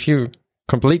 if you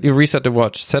completely reset the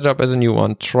watch, set it up as a new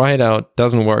one, try it out,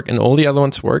 doesn't work, and all the other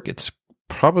ones work, it's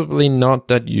probably not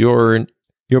that your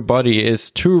body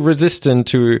is too resistant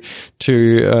to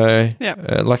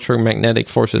electromagnetic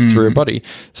forces through your body.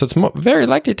 So it's very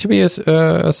likely to be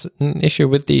an issue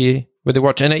with the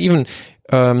watch. And I even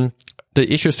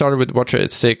the issue started with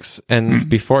WatchOS 6, and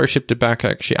before I shipped it back, I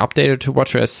actually updated to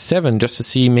WatchOS 7 just to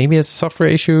see maybe it's a software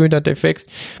issue that they fixed,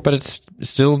 but it's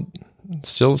still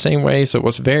the same way. So it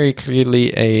was very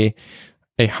clearly a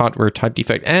hardware type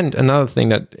defect. And another thing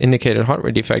that indicated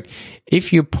hardware defect,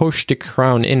 if you push the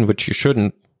crown in, which you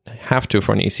shouldn't have to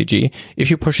for an ECG, if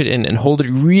you push it in and hold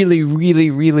it really, really,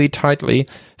 really tightly,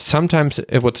 sometimes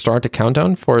it would start the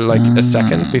countdown for like a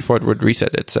second before it would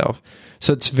reset itself.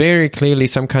 So it's very clearly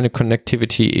some kind of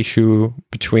connectivity issue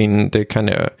between the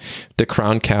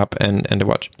crown cap and the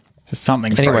watch. So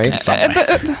something's broken somewhere.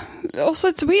 But also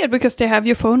it's weird because they have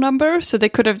your phone number, so they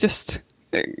could have just,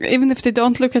 even if they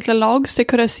don't look at the logs, they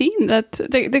could have seen that.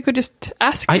 They could just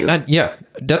ask you.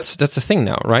 that's the thing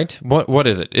now, right? What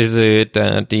is it? Is it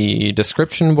that the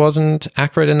description wasn't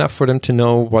accurate enough for them to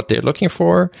know what they're looking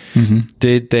for?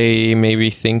 Did they maybe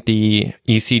think the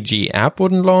ECG app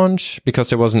wouldn't launch because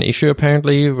there was an issue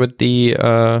apparently with the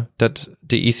that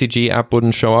the ECG app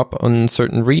wouldn't show up on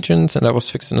certain regions, and that was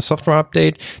fixed in a software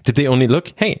update? Did they only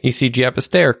look, hey, ECG app is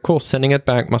there, cool, sending it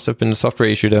back, must have been a software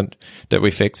issue that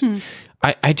we fixed?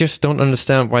 I just don't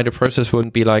understand why the process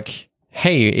wouldn't be like,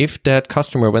 hey, if that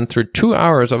customer went through 2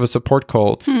 hours of a support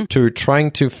call to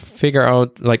trying to figure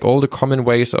out like all the common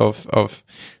ways of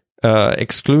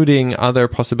excluding other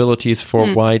possibilities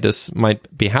for why this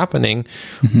might be happening,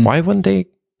 why wouldn't they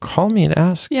call me and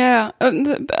ask? Yeah,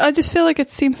 I just feel like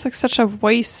it seems like such a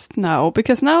waste now,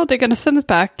 because now they're going to send it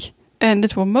back and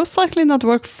it will most likely not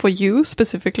work for you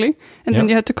specifically, and then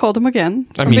you have to call them again.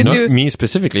 I mean, not me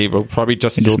specifically, it will probably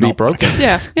just still be broken.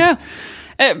 Yeah.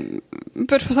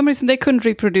 But for some reason they couldn't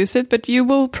reproduce it, but you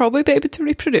will probably be able to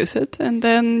reproduce it, and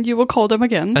then you will call them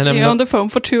again. And I'm on the phone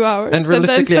for 2 hours. And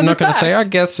realistically, I'm not going to say, I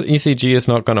guess ECG is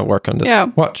not going to work on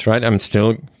this watch, right? I'm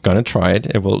still going to try it.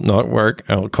 It will not work.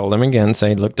 I'll call them again,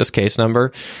 say, look, this case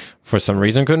number for some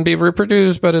reason couldn't be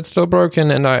reproduced, but it's still broken,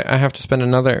 and I have to spend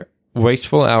another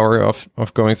wasteful hour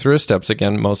of going through the steps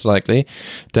again, most likely.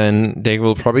 Then they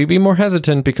will probably be more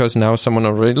hesitant because now someone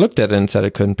already looked at it and said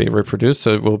it couldn't be reproduced,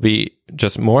 so it will be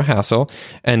just more hassle.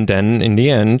 And then in the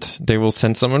end, they will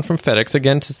send someone from FedEx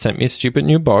again to send me a stupid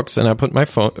new box, and I put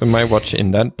my watch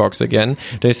in that box again.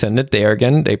 They send it there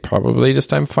again. They probably this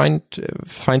time find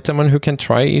someone who can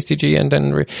try ECG, and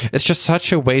then it's just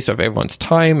such a waste of everyone's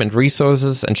time and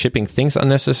resources and shipping things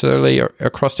unnecessarily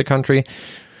across the country.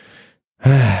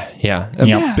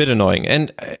 A bit annoying.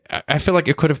 And I feel like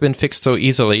it could have been fixed so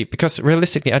easily, because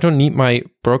realistically, I don't need my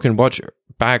broken watch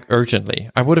back urgently.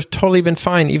 I would have totally been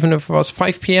fine, even if it was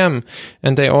 5 p.m.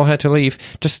 and they all had to leave.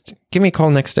 Just give me a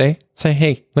call next day. Say,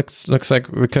 hey, looks like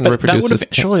we couldn't reproduce this.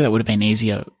 Surely that would have been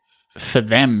easier for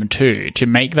them too, to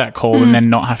make that call and then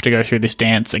not have to go through this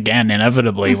dance again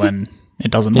inevitably when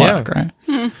it doesn't work,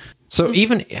 right? So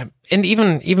even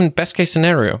best case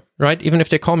scenario, right? Even if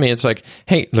they call me, it's like,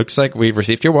 hey, looks like we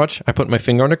received your watch. I put my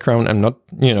finger on the crown. I'm not,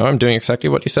 I'm doing exactly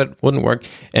what you said wouldn't work.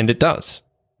 And it does.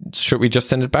 Should we just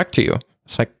send it back to you?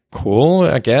 It's like, cool,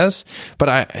 I guess. But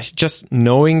I just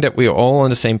knowing that we're all on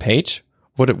the same page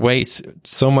would waste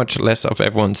so much less of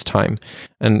everyone's time.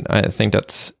 And I think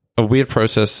that's a weird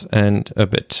process and a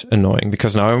bit annoying,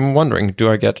 because now I'm wondering, do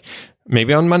I get...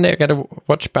 Maybe on Monday I get a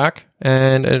watch back,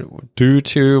 and due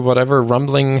to whatever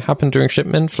rumbling happened during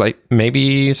shipment, like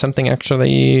maybe something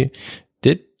actually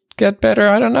did get better.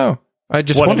 I don't know. I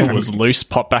just whatever was loose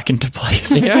pop back into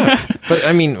place. Yeah, but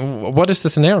I mean, what is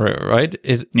the scenario, right?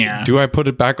 Do I put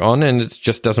it back on and it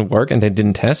just doesn't work and they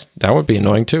didn't test? That would be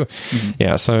annoying too.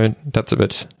 Yeah, so that's a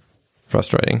bit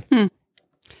frustrating.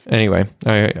 Anyway,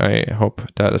 I hope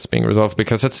that is being resolved,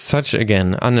 because it's such,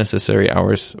 again, unnecessary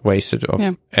hours wasted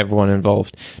of everyone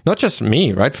involved. Not just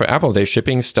me, right? For Apple, they're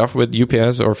shipping stuff with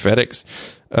UPS or FedEx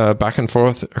back and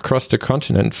forth across the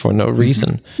continent for no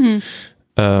reason.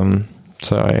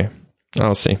 So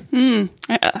I'll see.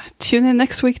 Tune in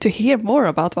next week to hear more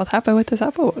about what happened with this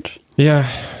Apple Watch.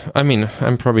 Yeah, I mean,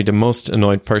 I'm probably the most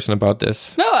annoyed person about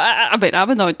this. No, I mean, I'm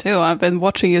annoyed too. I've been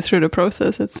watching you through the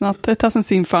process. It doesn't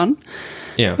seem fun.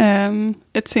 Yeah.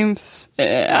 It seems,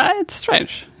 it's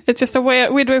strange. It's just a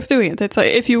weird way of doing it. It's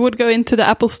like if you would go into the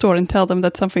Apple store and tell them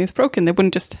that something is broken, they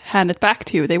wouldn't just hand it back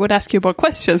to you. They would ask you more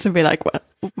questions and be like, well,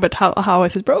 but how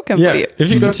is it broken for you? If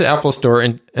you go to the Apple store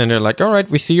and they're like, all right,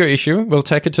 we see your issue, we'll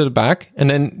take it to the back. And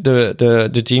then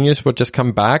the genius would just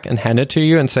come back and hand it to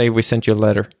you and say, we sent you a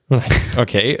letter. Like,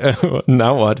 okay,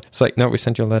 now what? It's like, no, we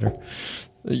sent you a letter.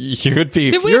 You would be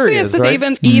furious, right? The weird thing is that they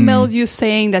even emailed you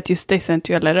saying that they sent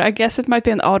you a letter. I guess it might be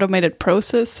an automated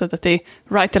process so that they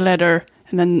write the letter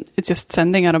and then it's just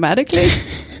sending automatically.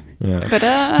 Yeah. But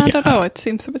I don't know. It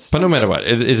seems a bit strange. But no matter what,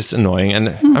 it is annoying. And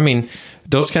I mean,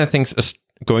 those kind of things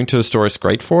going to the store is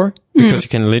great for, because you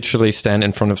can literally stand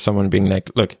in front of someone being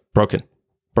like, look, broken,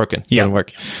 doesn't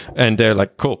work. And they're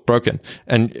like, cool, broken.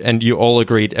 And you all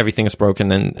agreed everything is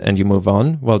broken and you move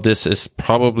on. Well, this is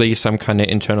probably some kind of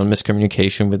internal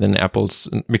miscommunication within Apple's,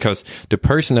 because the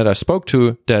person that I spoke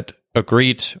to that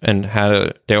agreed and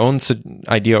had their own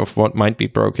idea of what might be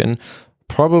broken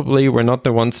probably were not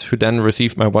the ones who then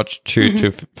received my watch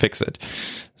to fix it.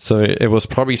 So it was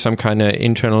probably some kind of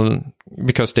internal,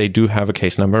 because they do have a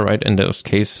case number, right? And those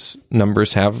case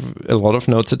numbers have a lot of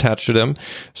notes attached to them.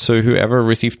 So whoever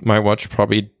received my watch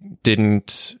probably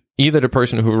didn't, either the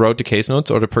person who wrote the case notes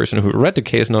or the person who read the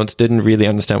case notes didn't really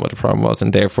understand what the problem was.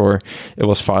 And therefore it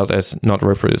was filed as not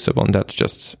reproducible. And that's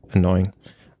just annoying.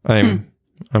 I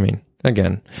mean,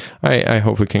 again, I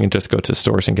hope we can just go to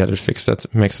stores and get it fixed.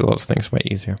 That makes a lot of things way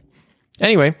easier.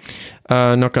 Anyway,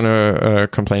 not going to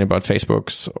complain about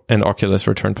Facebook's and Oculus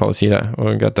return policy.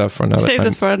 We'll get that for another time. Save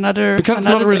this for another Because it's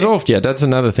not resolved yet. That's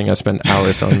another thing I spent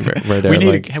hours on. Where we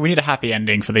need a happy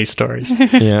ending for these stories.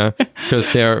 Yeah,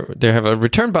 because they have a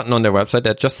return button on their website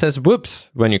that just says "whoops"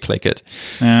 when you click it,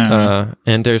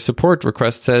 and their support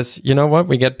request says, "You know what?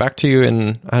 We get back to you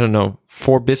in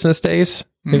 4 business days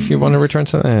if you want to return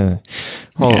something."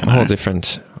 Whole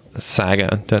different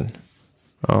saga that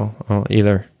I'll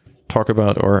either talk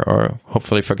about or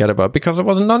hopefully forget about, because it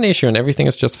was a non-issue and everything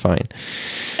is just fine.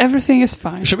 Everything is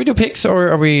fine. Should we do picks, or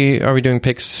are we doing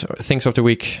picks, things of the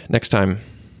week next time?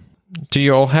 Do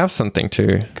you all have something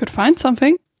to? Could find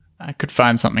something. I could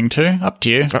find something too. Up to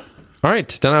you. All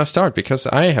right, then I'll start because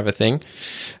I have a thing.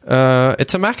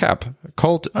 It's a Mac app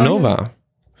called Nova,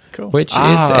 cool. Which is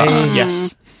a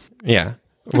yes, yeah.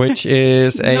 Which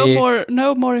is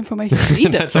no more information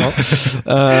needed. That's all.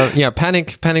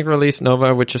 Panic released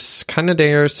Nova, which is kind of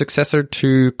their successor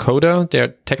to Coda, their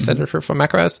text editor for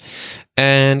macOS,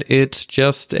 and it's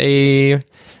just a.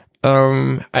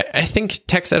 I think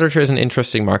text editor is an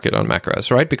interesting market on macOS,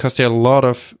 right? Because there are a lot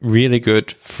of really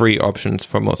good free options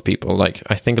for most people. Like,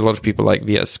 I think a lot of people like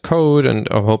VS Code and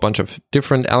a whole bunch of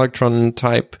different Electron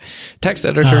type text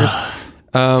editors.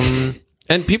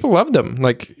 And people love them.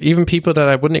 Like, even people that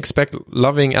I wouldn't expect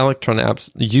loving Electron apps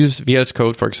use VS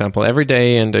Code, for example, every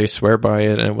day, and they swear by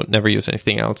it and would never use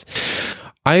anything else.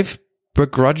 I've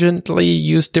begrudgingly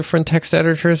used different text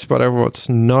editors, but I was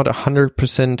not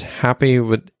 100% happy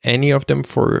with any of them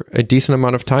for a decent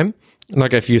amount of time.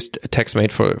 Like, I've used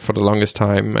TextMate for the longest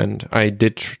time, and I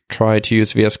did try to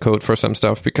use VS Code for some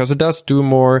stuff because it does do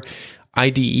more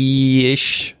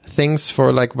IDE-ish things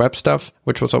for like web stuff,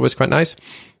 which was always quite nice.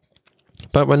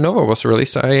 But when Nova was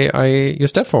released, I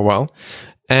used that for a while.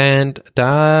 And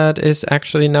that is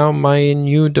actually now my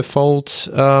new default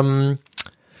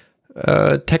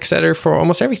text editor for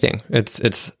almost everything.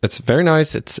 It's very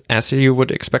nice. It's, as you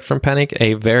would expect from Panic,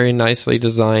 a very nicely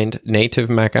designed native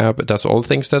Mac app. It does all the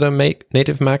things that a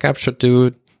native Mac app should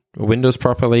do. Windows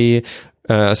properly,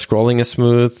 scrolling is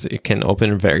smooth. It can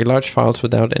open very large files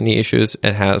without any issues.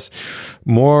 It has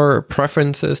more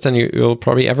preferences than you'll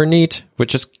probably ever need,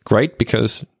 which is great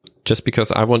because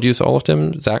I won't use all of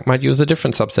them, Zach might use a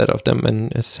different subset of them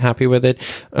and is happy with it.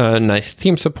 Nice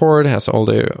theme support, has all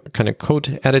the kind of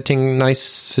code editing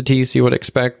niceties you would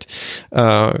expect.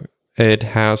 It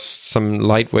has some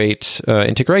lightweight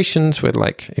integrations with,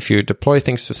 like, if you deploy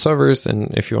things to servers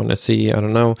and if you want to see,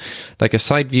 like a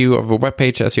side view of a web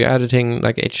page as you're editing,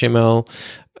 like HTML,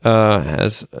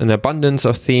 has an abundance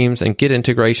of themes and Git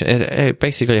integration. It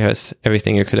basically has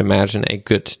everything you could imagine a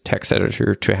good text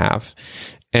editor to have.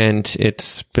 And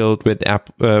it's built with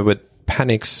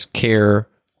Panic's care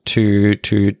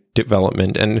to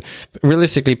development. And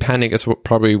realistically, Panic is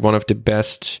probably one of the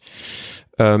best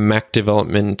Mac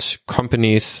development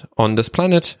companies on this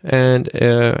planet, and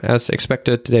as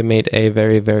expected, they made a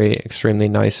very, very extremely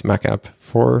nice Mac app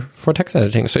for text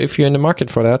editing. So if you're in the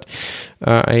market for that,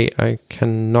 I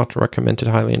cannot recommend it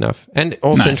highly enough. And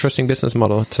also interesting business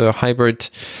model. It's a hybrid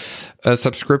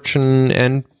subscription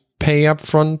and pay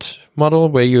upfront model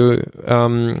where you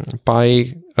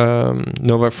buy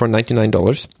Nova for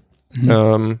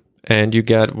 $99. And you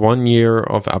get 1 year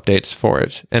of updates for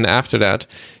it. And after that,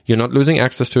 you're not losing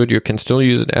access to it. You can still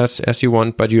use it as you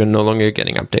want, but you're no longer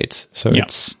getting updates. So it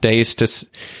stays this.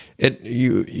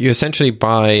 You essentially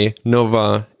buy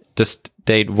Nova this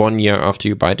date 1 year after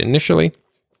you buy it initially,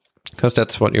 because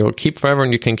that's what you'll keep forever,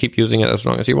 and you can keep using it as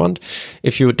long as you want.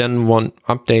 If you then want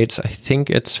updates, I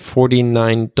think it's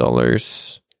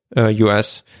 $49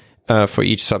 US for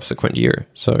each subsequent year.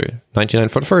 So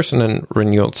 $99 for the first, and then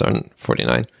renewals are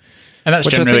 $49. And that's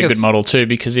generally a good model too,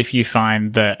 because if you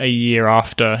find that a year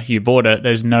after you bought it,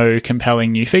 there's no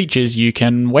compelling new features, you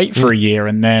can wait for a year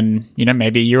and then,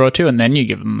 maybe a year or two, and then you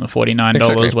give them the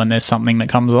 $49 when there's something that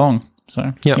comes along.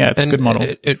 So, it's a good model.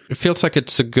 It feels like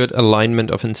it's a good alignment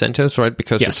of incentives, right?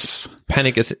 Because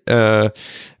Panic is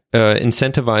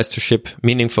incentivized to ship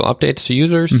meaningful updates to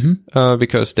users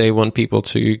because they want people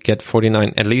to get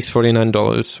at least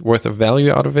 $49 worth of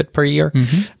value out of it per year.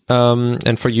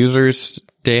 And for users,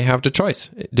 they have the choice.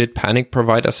 Did Panic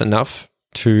provide us enough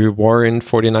to warrant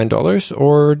 $49,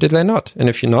 or did they not? And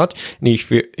if you're not, and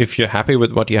if you're happy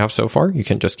with what you have so far, you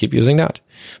can just keep using that.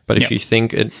 But if you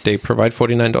think they provide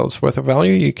 $49 worth of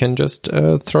value, you can just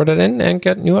throw that in and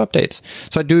get new updates.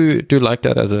 So I do like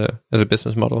that as a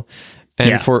business model.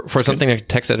 And for something like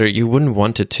text editor, you wouldn't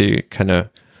want it to kind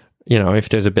of, if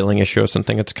there's a billing issue or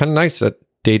something, it's kind of nice that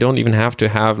they don't even have to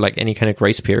have like any kind of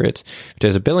grace periods. If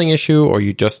there's a billing issue or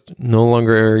you just no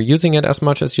longer using it as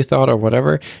much as you thought or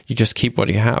whatever, you just keep what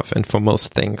you have. And for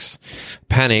most things,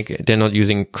 Panic, they're not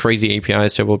using crazy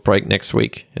APIs that will break next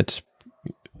week. It's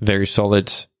very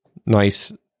solid,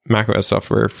 nice macOS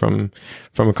software from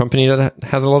a company that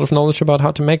has a lot of knowledge about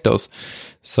how to make those.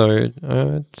 So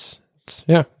it's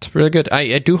really good.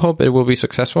 I do hope it will be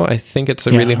successful. I think it's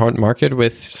a really hard market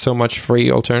with so much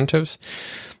free alternatives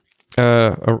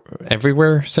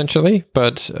everywhere, essentially.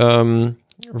 But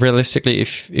realistically,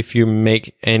 if you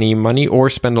make any money or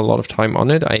spend a lot of time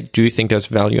on it, I do think there's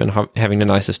value in having the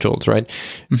nicest tools, right?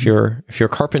 Mm-hmm. If you're a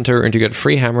carpenter and you get a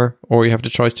free hammer, or you have the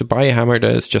choice to buy a hammer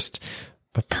that is just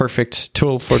a perfect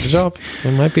tool for the job,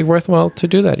 it might be worthwhile to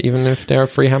do that, even if there are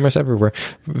free hammers everywhere.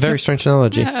 Very strange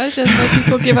analogy. Yeah, I just know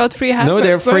people give out free hammers. No,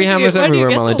 there are free hammers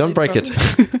everywhere, Molly. Don't break it.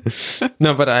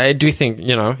 No, but I do think,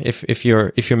 if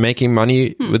you're making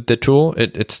money with the tool,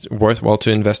 it's worthwhile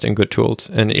to invest in good tools.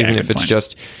 And even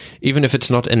if it's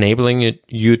not enabling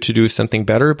you to do something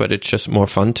better, but it's just more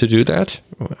fun to do that,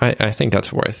 I think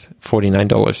that's worth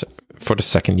 $49 for the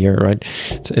second year, right?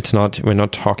 We're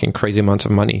not talking crazy amounts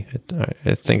of money.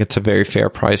 I think it's a very fair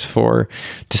price for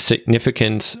the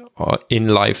significance in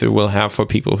life it will have for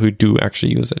people who do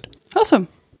actually use it. Awesome.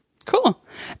 Cool.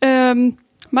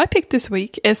 My pick this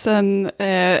week is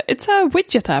it's a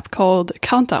widget app called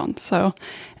Countdown. So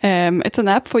it's an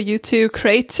app for you to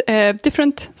create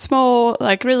different small,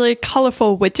 like really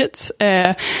colorful widgets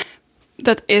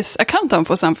that is a countdown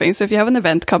for something. So if you have an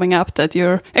event coming up that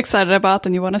you're excited about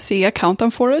and you want to see a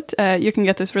countdown for it, you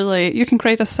can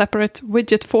create a separate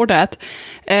widget for that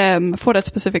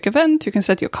specific event. You can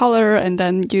set your color, and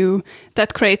then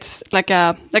that creates like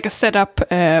a setup,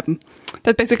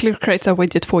 that basically creates a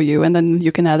widget for you, and then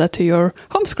you can add that to your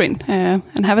home screen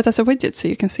and have it as a widget, so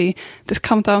you can see this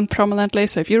countdown prominently.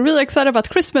 So if you're really excited about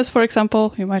Christmas, for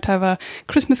example, you might have a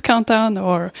Christmas countdown,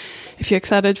 or if you're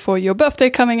excited for your birthday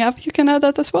coming up, you can add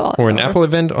that as well. Or an Apple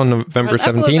event on November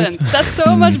 17th. That's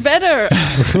so much better.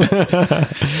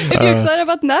 If you're excited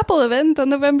about an Apple event on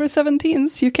November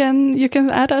 17th, you can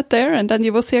add that there, and then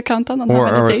you will see a countdown on how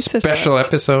many days. Or a special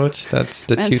episode. That's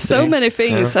the Tuesday. And so many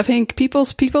things. I think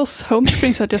people's home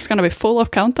screens are just going to be full of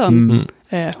countdown.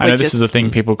 I know this is a thing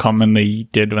people commonly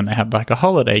did when they had like a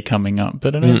holiday coming up,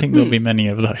 but I don't think there'll be many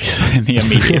of those in the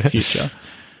immediate future.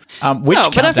 Which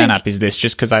countdown app is this?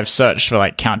 Just because I've searched for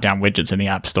like countdown widgets in the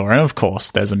App Store, and of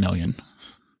course there's a million.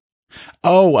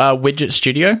 Oh, Widget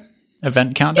Studio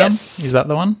Event Countdown? Yes. Is that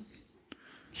the one?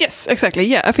 Yes, exactly.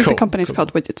 Yeah, I think the company's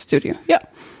called Widget Studio. Yeah.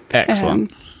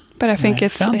 Excellent. But I think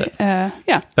it's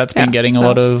that's been getting a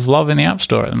lot of love in the App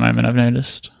Store at the moment, I've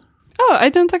noticed. Oh, I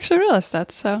didn't actually realize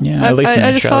that. So yeah, at least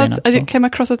I just saw it. I came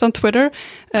across it on Twitter.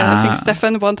 I think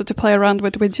Stefan wanted to play around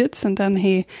with widgets, and then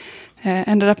he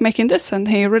ended up making this, and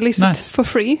he released it for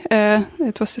free.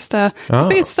 It was just I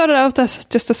think it started out as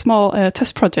just a small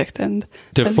test project, and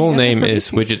the full name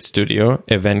is Widget Studio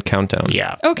Event Countdown.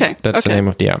 Yeah. Okay. That's the name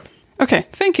of the app. Okay,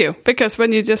 thank you. Because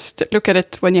when you just look at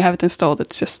it, when you have it installed,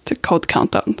 it's just called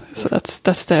Countdown. So that's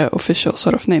the official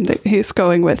sort of name that he's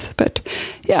going with. But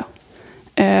yeah,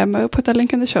 I'll put a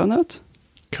link in the show note.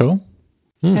 Cool.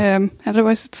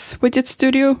 Otherwise, it's Widget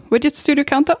Studio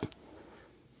Countdown.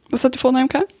 Was that the full name,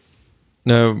 Kai?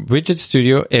 No, Widget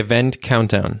Studio Event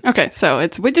Countdown. Okay, so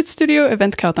it's Widget Studio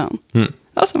Event Countdown.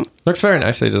 Awesome. Looks very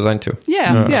nicely designed too.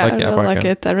 Yeah, I really like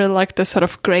it. I really like the sort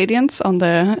of gradients on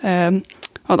the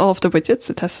on all of the widgets.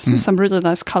 It has some really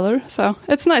nice color, so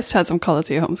it's nice to add some color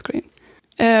to your home screen.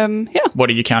 What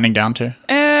are you counting down to?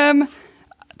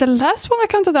 The last one I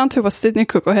counted down to was Sydney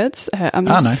Cuckoo Heads. I'm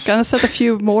just going to set a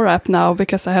few more up now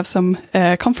because I have some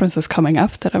conferences coming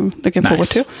up that I'm looking forward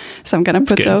to. So I'm going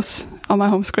to put those on my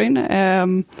home screen.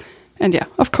 And yeah,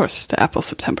 of course, the Apple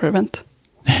September event.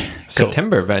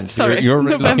 September event? Sorry, you're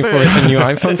looking forward to new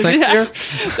iPhones next year?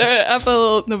 The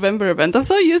Apple November event. I'm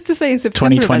so used to saying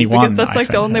September 2021 event because that's like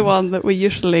the only one that we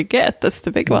usually get. That's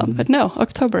the big one. But no,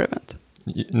 October event.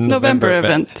 November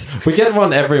event. We get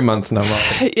one every month now.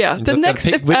 Yeah, the next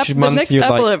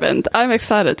Apple event. I'm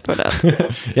excited for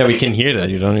that. Yeah, we can hear that.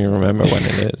 You don't even remember when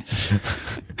it is.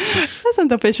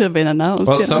 Hasn't officially been announced.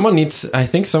 Well, I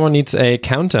think someone needs a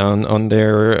countdown on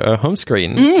their home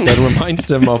screen that reminds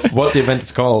them of what the event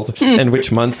is called and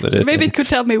which month it is. Maybe it could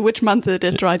tell me which month it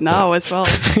is right now as well.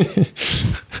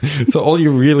 So all you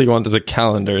really want is a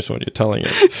calendar is what you're telling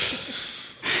it.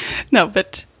 No,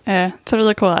 but it's a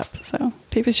really cool app, so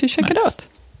people should check it out.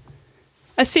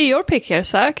 I see your pick here,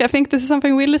 Zach. I think this is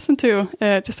something we listened to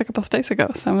just a couple of days ago,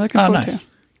 so I'm looking forward to it.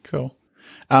 Cool.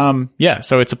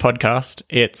 So it's a podcast.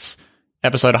 It's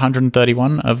episode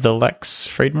 131 of the Lex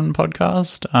Friedman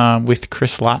podcast with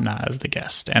Chris Lattner as the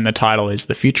guest. And the title is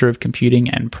The Future of Computing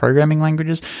and Programming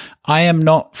Languages. I am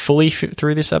not fully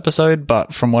through this episode,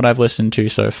 but from what I've listened to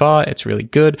so far, it's really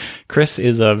good. Chris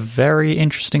is a very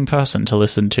interesting person to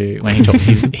listen to when he talks.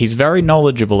 He's very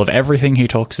knowledgeable of everything he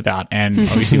talks about and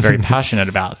obviously very passionate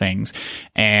about things.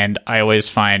 And I always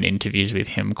find interviews with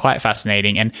him quite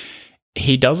fascinating. And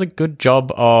he does a good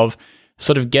job of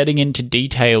sort of getting into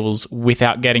details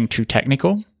without getting too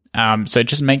technical. So it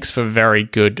just makes for very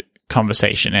good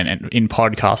conversation and in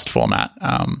podcast format.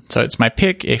 So it's my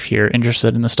pick. If you're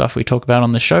interested in the stuff we talk about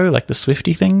on the show, like the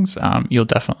Swifty things, you'll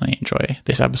definitely enjoy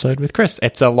this episode with Chris.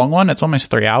 It's a long one. It's almost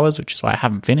 3 hours, which is why I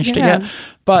haven't finished it yet.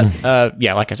 But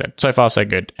like I said, so far so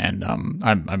good. And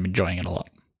I'm enjoying it a lot.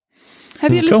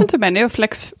 Have you listened to many of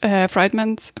Lex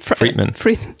Friedman's... Friedman.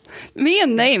 Me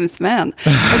and names, man.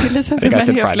 Have you listened to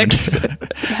many of Lex...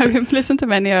 Have you listened to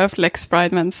many of Lex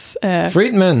Friedman's...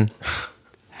 Friedman.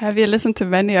 Have you listened to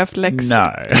many of Lex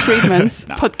Friedman's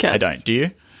podcasts? I don't. Do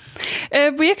you?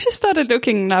 We actually started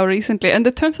looking now recently, and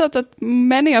it turns out that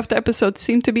many of the episodes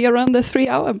seem to be around the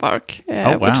 3-hour mark,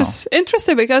 which is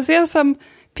interesting because there are some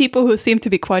people who seem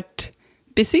to be quite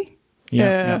busy.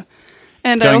 Yeah.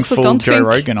 And I also full don't Joe think...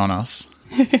 Rogan on us.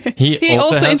 He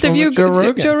also interviewed Joe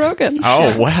Rogan.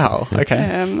 Oh, wow.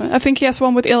 Okay. I think he has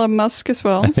one with Elon Musk as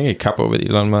well. I think a couple with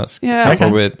Elon Musk. Yeah. A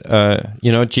couple with,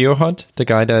 GeoHot, the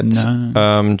guy that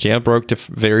jailbroke the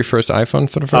very first iPhone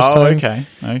for the first time. Okay.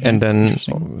 And then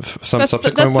some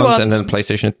subsequent ones, and then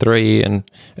PlayStation 3, and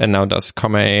now does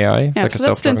Comma AI. Yeah, so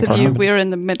that's the interview we're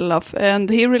in the middle of. And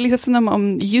he releases them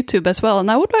on YouTube as well.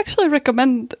 And I would actually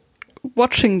recommend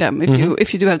watching them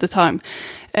if you do have the time,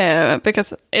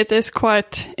 because it is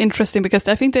quite interesting, because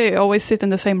I think they always sit in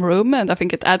the same room, and I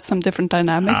think it adds some different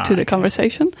dynamic to the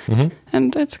conversation,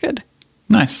 and it's good.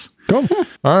 Nice. Cool.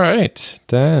 All right,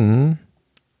 then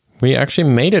we actually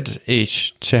made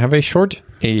it-ish to have a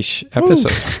short-ish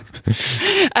episode.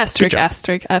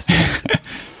 Asterisk.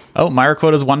 Oh, my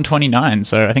record is 129,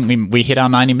 so I think we hit our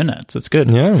 90 minutes. It's good.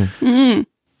 Yeah.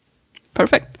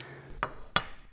 Perfect.